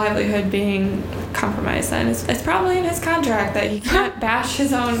whole livelihood being compromised. Then it's probably in his contract that he can't bash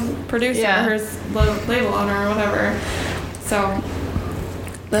his own producer or his label owner or whatever. So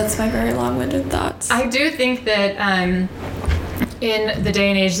that's my very long-winded thoughts. I do think that in the day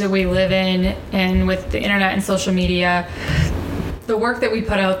and age that we live in, and with the internet and social media, the work that we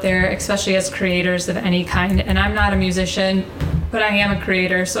put out there, especially as creators of any kind, and I'm not a musician, but I am a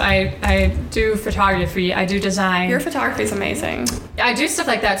creator, so I do photography, I do design. Your photography is amazing. I do stuff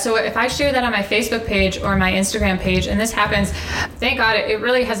like that. So if I share that on my Facebook page or my Instagram page, and this happens, thank God, it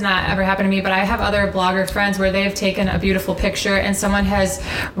really has not ever happened to me, but I have other blogger friends where they have taken a beautiful picture and someone has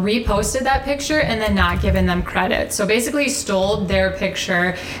reposted that picture and then not given them credit. So basically stole their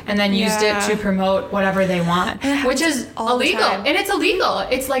picture and then used it to promote whatever they want, which is illegal. And it's illegal.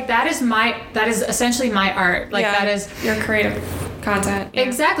 It's like, that is essentially my art. Like that is your creative content. Yeah.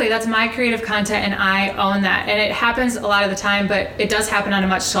 Exactly. That's my creative content and I own that. And it happens a lot of the time, but it does happen on a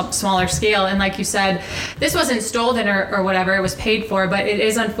much smaller scale. And like you said, this wasn't stolen or whatever, it was paid for, but it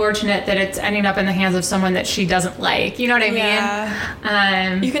is unfortunate that it's ending up in the hands of someone that she doesn't like. You know what I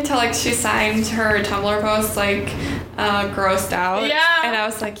mean? You can tell like she signed her Tumblr post like grossed out. Yeah. And I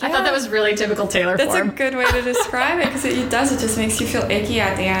was like, I thought that was really typical Taylor That's form. a good way to describe it because it just makes you feel icky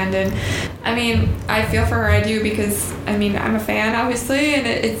at the end. And I mean, I feel for her, I do, because I mean, I'm a fan obviously, and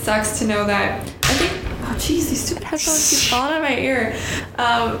it sucks to know that. I think, oh jeez, these stupid headphones keep falling out of my ear.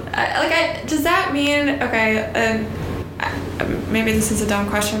 Does that mean, okay, maybe this is a dumb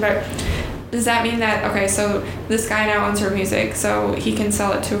question, but does that mean that, okay, so this guy now owns her music, so he can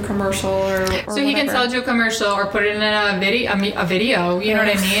sell it to a commercial or so he can sell it to a commercial or put it in a video, you know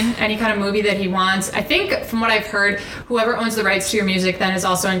what I mean? Any kind of movie that he wants. I think from what I've heard, whoever owns the rights to your music then is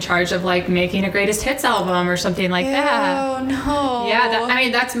also in charge of like making a greatest hits album or something like that. Oh, no. Yeah, I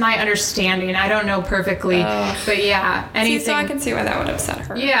mean, that's my understanding. I don't know perfectly, but yeah. Anything. So I can see why that would upset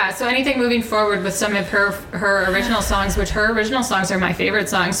her. Yeah, so anything moving forward with some of her original songs, which her original songs are my favorite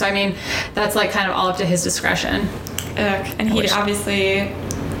songs, so I mean, that's like kind of all up to his discretion. And he obviously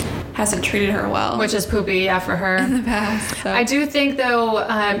hasn't treated her well. Which is poopy, for her. In the past. So. I do think, though,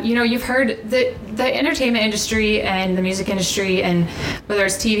 you've heard that the entertainment industry and the music industry, and whether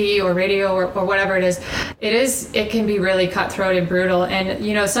it's TV or radio or whatever it is, it can be really cutthroat and brutal.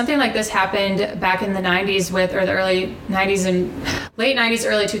 And, something like this happened back in the 90s or the early 90s and late 90s,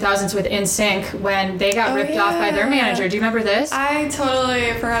 early 2000s with NSYNC when they got ripped off by their manager. Do you remember this? I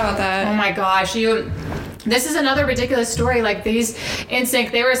totally forgot about that. Oh my gosh. This is another ridiculous story. Like these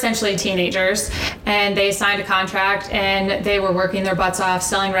NSYNC, they were essentially teenagers and they signed a contract and they were working their butts off,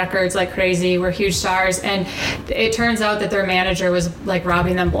 selling records like crazy, were huge stars. And it turns out that their manager was like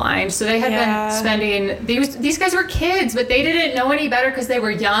robbing them blind. So they had been spending, these guys were kids, but they didn't know any better because they were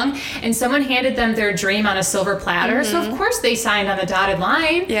young and someone handed them their dream on a silver platter. Mm-hmm. So of course they signed on the dotted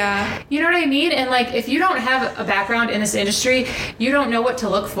line. Yeah. You know what I mean? And like, if you don't have a background in this industry, you don't know what to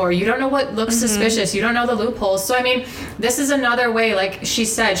look for. You don't know what looks suspicious. You don't know the loopholes. So I mean, this is another way, like she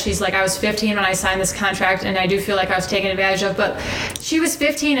said, she's like, I was 15 when I signed this contract and I do feel like I was taken advantage of, but she was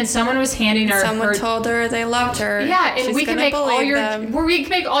 15 and someone was handing her Someone told her they loved her. Yeah, and we can make all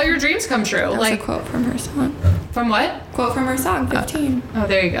your dreams come true. That like was a quote from her song. From what? Quote from her song, 15. Oh,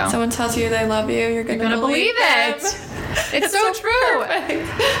 there you go. Someone tells you they love you, you're gonna believe it. It's so true.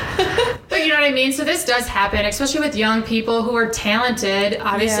 But you know what I mean? So this does happen, especially with young people who are talented.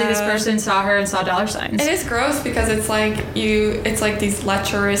 Obviously, this person saw her and saw dollar signs. It is gross because it's like these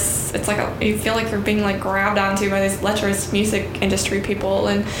lecherous, you feel like you're being like grabbed onto by these lecherous music industry people.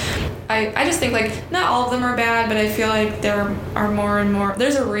 And I just think like not all of them are bad, but I feel like there are more and more.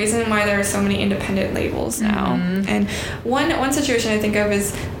 There's a reason why there are so many independent labels now. Mm-hmm. And one situation I think of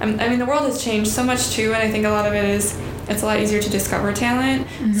is, I mean, the world has changed so much too, and I think a lot of it is it's a lot easier to discover talent.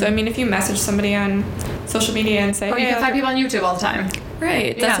 Mm-hmm. So I mean, if you message somebody on social media and say, you can find people on YouTube all the time.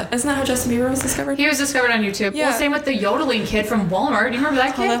 Right. Isn't that how Justin Bieber was discovered? He was discovered on YouTube. Yeah. Well, same with the yodeling kid from Walmart. Do you remember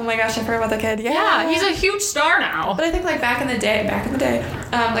that kid? Oh my gosh, I forgot about that kid. Yeah, he's a huge star now. But I think like back in the day,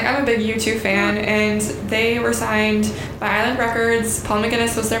 like I'm a big U2 fan, and they were signed by Island Records. Paul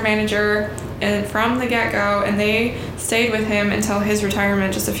McGuinness was their manager, and from the get-go, and they stayed with him until his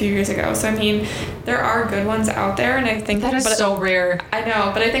retirement just a few years ago. So I mean, there are good ones out there, and I think that is so rare. I know,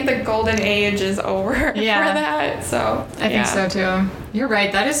 but I think the golden age is over for that. So I think so too. You're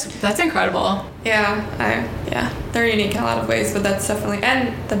right. That's incredible. Yeah, they're unique in a lot of ways, but that's definitely,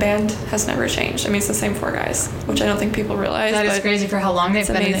 and the band has never changed. I mean, it's the same four guys, which I don't think people realize. That is crazy for how long they've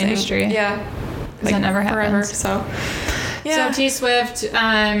been in the industry. Yeah, like, that never forever. happens. So yeah. So T Swift.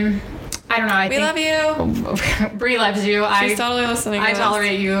 I don't know. I think love you. Bree loves you. She's totally listening. I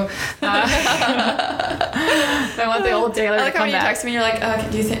tolerate you. I want the old Taylor. I like to how come you back. text me. You're like,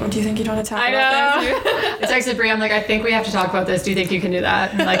 do you think you'd want to talk about this? I texted Bree. I'm like, I think we have to talk about this. Do you think you can do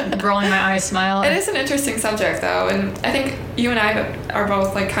that? And like rolling my eyes, smile. It is an interesting subject though, and I think you and I are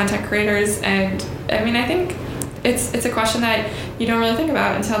both like content creators, and I mean, I think it's a question that you don't really think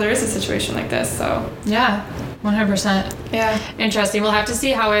about until there is a situation like this. So yeah, 100%. interesting. We'll have to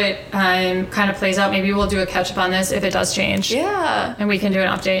see how it kind of plays out. Maybe we'll do a catch up on this if it does change. Yeah. And we can do an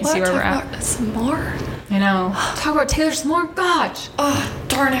update and see where we're at. Some more. I know. Talk about Taylor S'more. God. Oh,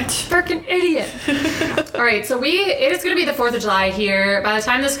 darn it. Freaking idiot. All right, so it is going to be the 4th of July here. By the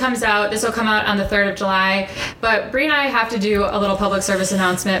time this comes out, this will come out on the 3rd of July. But Brie and I have to do a little public service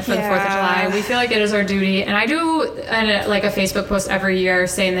announcement for the 4th of July. We feel like it is our duty. And I do a Facebook post every year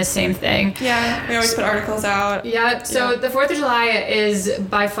saying the same thing. Yeah, we always put articles out. Yeah, so the 4th of July is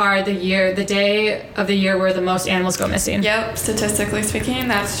by far the day of the year where the most animals go missing. Yep, statistically speaking,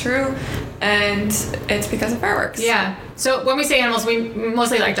 that's true. And it's because of fireworks. Yeah. So when we say animals, we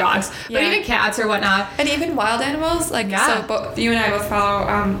mostly like dogs, but even cats or whatnot. And even wild animals. So you and I both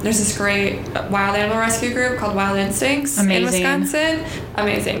follow, there's this great wild animal rescue group called Wild Instincts in Wisconsin.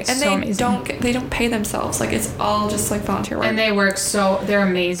 Amazing. And they don't pay themselves. Like, it's all just like volunteer work. And they work they're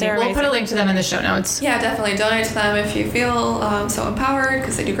amazing. We'll put a link to them in the show notes. Yeah, definitely. Donate to them if you feel so empowered,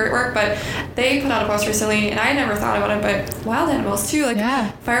 because they do great work. But they put out a post recently, and I never thought about it, but wild animals too. Like,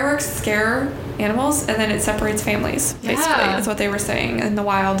 fireworks scare animals, and then it separates families. Basically, is what they were saying in the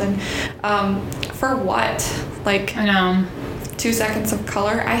wild. And for what? Like, I know. 2 seconds of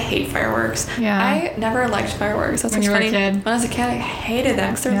color. I hate fireworks. Yeah. I never liked fireworks. That's when you were funny. a kid. When I was a kid, I hated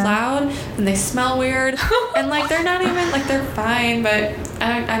them because they're loud and they smell weird. And like, they're not even like, they're fine, but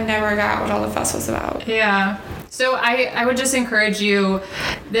I never got what all the fuss was about. Yeah. So I would just encourage you,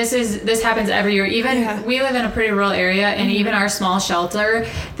 this happens every year. Even we live in a pretty rural area, and even our small shelter,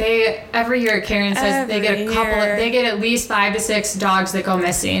 every year, Karen says they get at least 5 to 6 dogs that go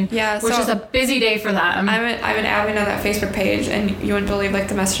missing. Yeah, which is a busy day for them. I'm an admin on that Facebook page, and you wouldn't believe like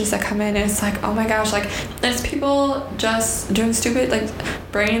the messages that come in, and it's like, oh my gosh, like, there's people just doing stupid, like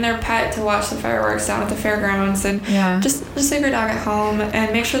bringing their pet to watch the fireworks down at the fairgrounds, and just leave your dog at home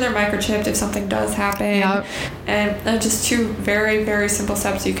and make sure they're microchipped if something does happen. Yep. And just 2 very, very simple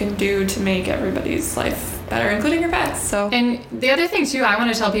steps you can do to make everybody's life better, including your pets. So, and the other thing too I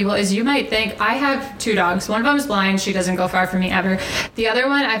want to tell people is, you might think, I have 2 dogs. One of them is blind. She doesn't go far from me ever. The other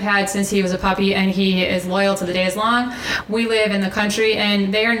one I've had since he was a puppy, and he is loyal to the day is long. We live in the country,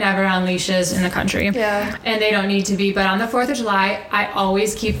 and they are never on leashes in the country. Yeah. And they don't need to be. But on the 4th of July, I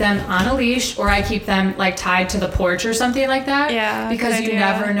always keep them on a leash, or I keep them like tied to the porch or something like that. Yeah. Because you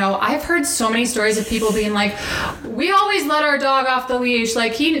never know. I've heard so many stories of people being like, we always let our dog off the leash.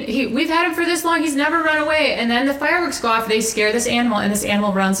 Like, we've had him for this long. He's never run away. And then the fireworks go off, they scare this animal, and this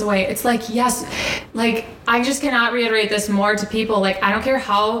animal runs away. It's like, yes, like, I just cannot reiterate this more to people. Like, I don't care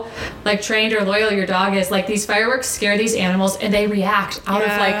how like trained or loyal your dog is, like, these fireworks scare these animals, and they react out of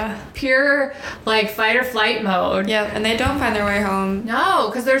like pure like fight or flight mode. Yeah, and they don't find their way home. No,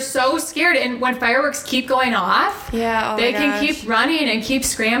 because they're so scared. And when fireworks keep going off, they can keep running and keep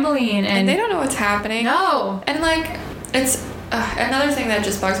scrambling, and they don't know what's happening. No. And like, it's another thing that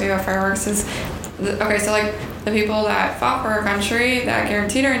just bugs me about fireworks is, okay, so like the people that fought for our country, that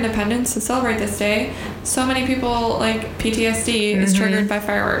guaranteed our independence, to celebrate this day, so many people, like, PTSD is triggered by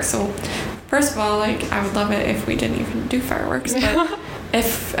fireworks. So first of all, like, I would love it if we didn't even do fireworks, but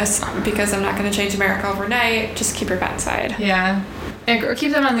because I'm not going to change America overnight, just keep your pet inside. Yeah. Or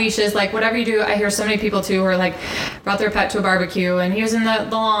keep them on leashes, like, whatever you do. I hear so many people too who are like, brought their pet to a barbecue, and he was in the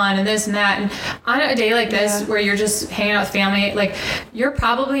lawn and this and that. And on a day like this where you're just hanging out with family, like, you're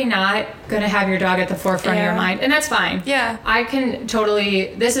probably not gonna have your dog at the forefront of your mind, and that's fine. Yeah, I can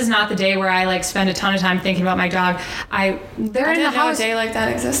totally. This is not the day where I like spend a ton of time thinking about my dog. They're in the house. A day like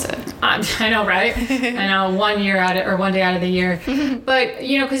that existed. I know, right? I know, 1 year out of, or 1 day out of the year. But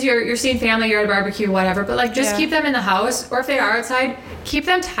you know, because you're seeing family, you're at a barbecue, whatever. But like, just keep them in the house, or if they are outside, keep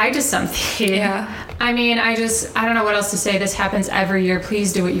them tied to something. Yeah. I mean, I don't know what else to say. This happens every year.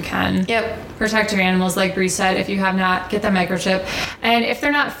 Please do what you can. Yep. Protect your animals, like Brie said. If you have not, get them microchip. And if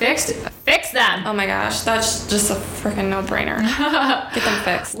they're not fixed, fix them. Oh my gosh, that's just a freaking no-brainer. Get them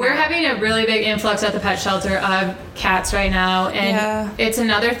fixed. We're having a really big influx at the pet shelter of cats right now. And it's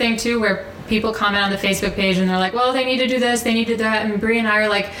another thing too where people comment on the Facebook page and they're like, well, they need to do this, they need to do that. And Brie and I are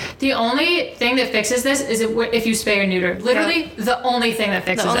like, the only thing that fixes this is if you spay or neuter. Literally, the only thing that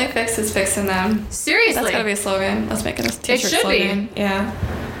fixes it. The only fix is fixing them. Seriously. That's gotta be a slogan. Let's make it a t-shirt slogan. It should be. Yeah.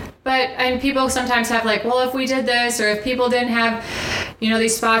 And people sometimes have like, well, if we did this, or if people didn't have,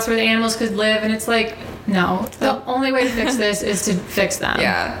 these spots where the animals could live, and it's like, no, the only way to fix this is to fix them.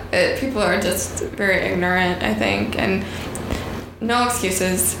 Yeah, people are just very ignorant, I think, and no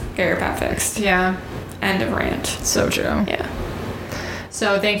excuses. Get your pet fixed. Yeah. End of rant. So true. Yeah.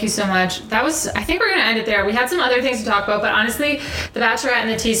 So thank you so much. I think we're going to end it there. We had some other things to talk about, but honestly, The Bachelorette and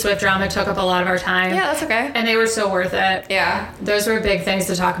the T-Swift drama took up a lot of our time. Yeah, that's okay. And they were so worth it. Yeah. Those were big things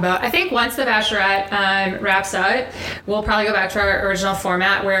to talk about. I think once The Bachelorette wraps up, we'll probably go back to our original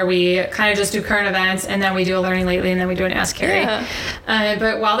format where we kind of just do current events and then we do a Learning Lately and then we do an Ask Carrie. Yeah.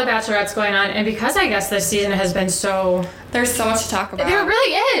 But while The Bachelorette's going on, and because I guess this season has been so... There's so much to talk about. There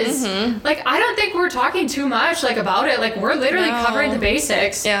really is. Mm-hmm. Like, I don't think we're talking too much, like, about it. Like, we're literally covering the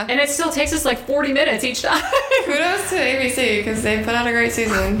basics. Yeah. And it still takes us, like, 40 minutes each time. Kudos to ABC, because they put out a great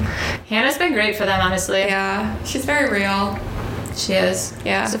season. Hannah's been great for them, honestly. Yeah. She's very real. She is.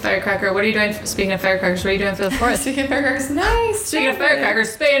 Yeah. She's a firecracker. What are you doing? Speaking of firecrackers, what are you doing for the 4th? Speaking of firecrackers, nice. Speaking of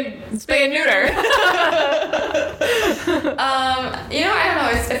firecrackers, spay and neuter. I don't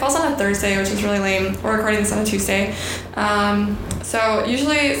know. It falls on a Thursday, which is really lame. We're recording this on a Tuesday. So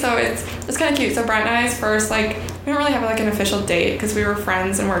it's kind of cute. So Brent and I's first, like, we don't really have like an official date because we were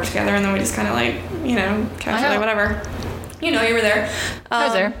friends and worked together, and then we just kind of like, casually, whatever. You were there. I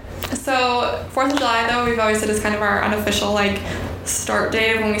was there. So 4th of July, though, we've always said is kind of our unofficial, like, start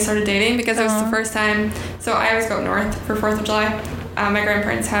date of when we started dating because it was the first time. So I always go up north for 4th of July. My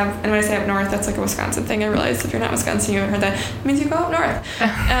grandparents have, and when I say up north, that's like a Wisconsin thing. I realize if you're not Wisconsin, you haven't heard that. It means you go up north.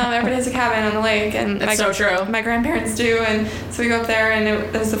 Everybody has a cabin on the lake, and that's so true. My grandparents do, and so we go up there, and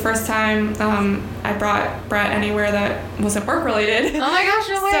it was the first time I brought Brett anywhere that wasn't work related. Oh my gosh,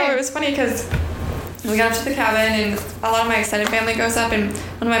 no way! So it was funny because we got up to the cabin, and a lot of my extended family goes up, and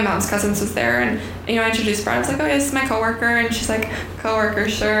one of my mom's cousins was there, and I introduced Brett. I was like, oh yeah, this is my coworker, and she's like, coworker,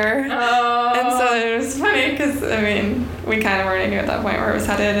 sure. Oh. And so it was funny because we kind of already knew at that point where it was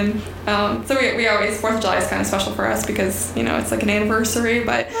headed, and so we always 4th of July is kind of special for us because it's like an anniversary,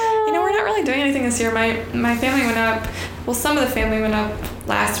 but we're not really doing anything this year. My family went up. Well, some of the family went up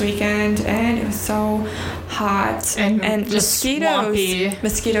last weekend, and it was so hot and just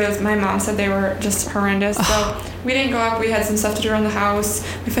mosquitoes. My mom said they were just horrendous. So we didn't go up. We had some stuff to do around the house.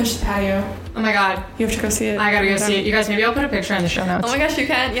 We finished the patio. Oh my god. You have to go see it. I gotta go see it. You guys, maybe I'll put a picture in the show notes. Oh my gosh, you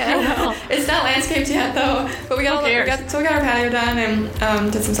can. Yeah. It's not landscaped yet though. But we got we got our patio done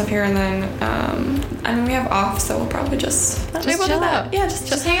and did some stuff here, and then we have off, so we'll probably just chill out. Yeah,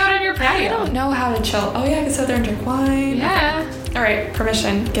 just hang out on your patio. I don't know how to chill. Oh yeah, I can sit there and drink wine. Yeah. All right,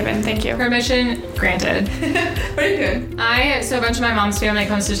 permission given. Thank you. Permission granted. What are you doing? So a bunch of my mom's family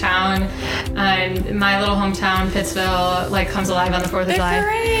comes to town, and my little hometown, Pittsville, like comes alive on the 4th of July.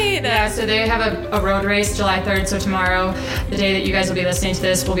 Great. Yeah, so they have a road race July 3rd. So tomorrow, the day that you guys will be listening to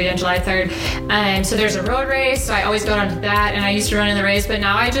this, will be on July 3rd. And so there's a road race. So I always go down to that, and I used to run in the race, but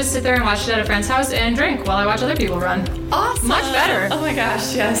now I just sit there and watch it at a friend's house and drink while I watch other people run. Awesome. Much better. Oh my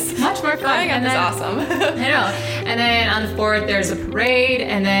gosh, yes. Much more fun. That's awesome. I know. And then on the 4th, there's a parade,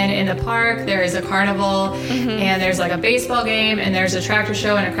 and then in the park, there is a carnival, and there's like a baseball game, and there's a tractor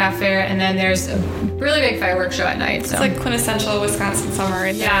show and a craft fair, and then there's a really big fireworks show at night. So. It's like quintessential Wisconsin summer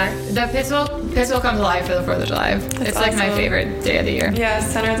right there. Yeah, the Pittsville comes alive for the 4th of July. It's awesome. Like my favorite day of the year. Yeah,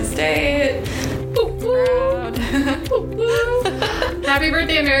 center of the state. Proud. Happy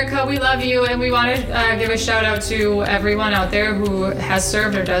birthday, America. We love you, and we want to give a shout out to everyone out there who has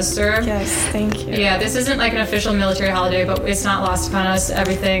served or does serve. Yes, thank you. Yeah, this isn't like an official military holiday, but it's not lost upon us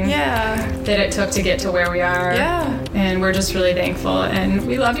everything that it took to get to where we are. Yeah. And we're just really thankful, and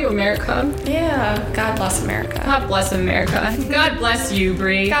we love you, America. Yeah. God bless America. God bless America. God bless you,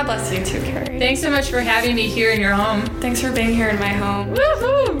 Bree. God bless you too, Carrie. Thanks so much for having me here in your home. Thanks for being here in my home.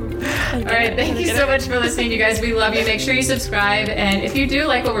 Woohoo! All right, thank you so much for listening, you guys. We love you. Make sure you subscribe, and if you do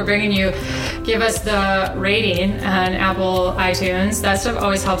like what we're bringing you, give us the rating on Apple iTunes. That stuff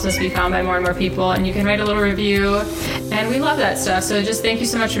always helps us be found by more and more people, and you can write a little review, and we love that stuff. So just thank you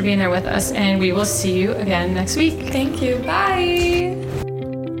so much for being there with us, and we will see you again next week. Thank you. Bye.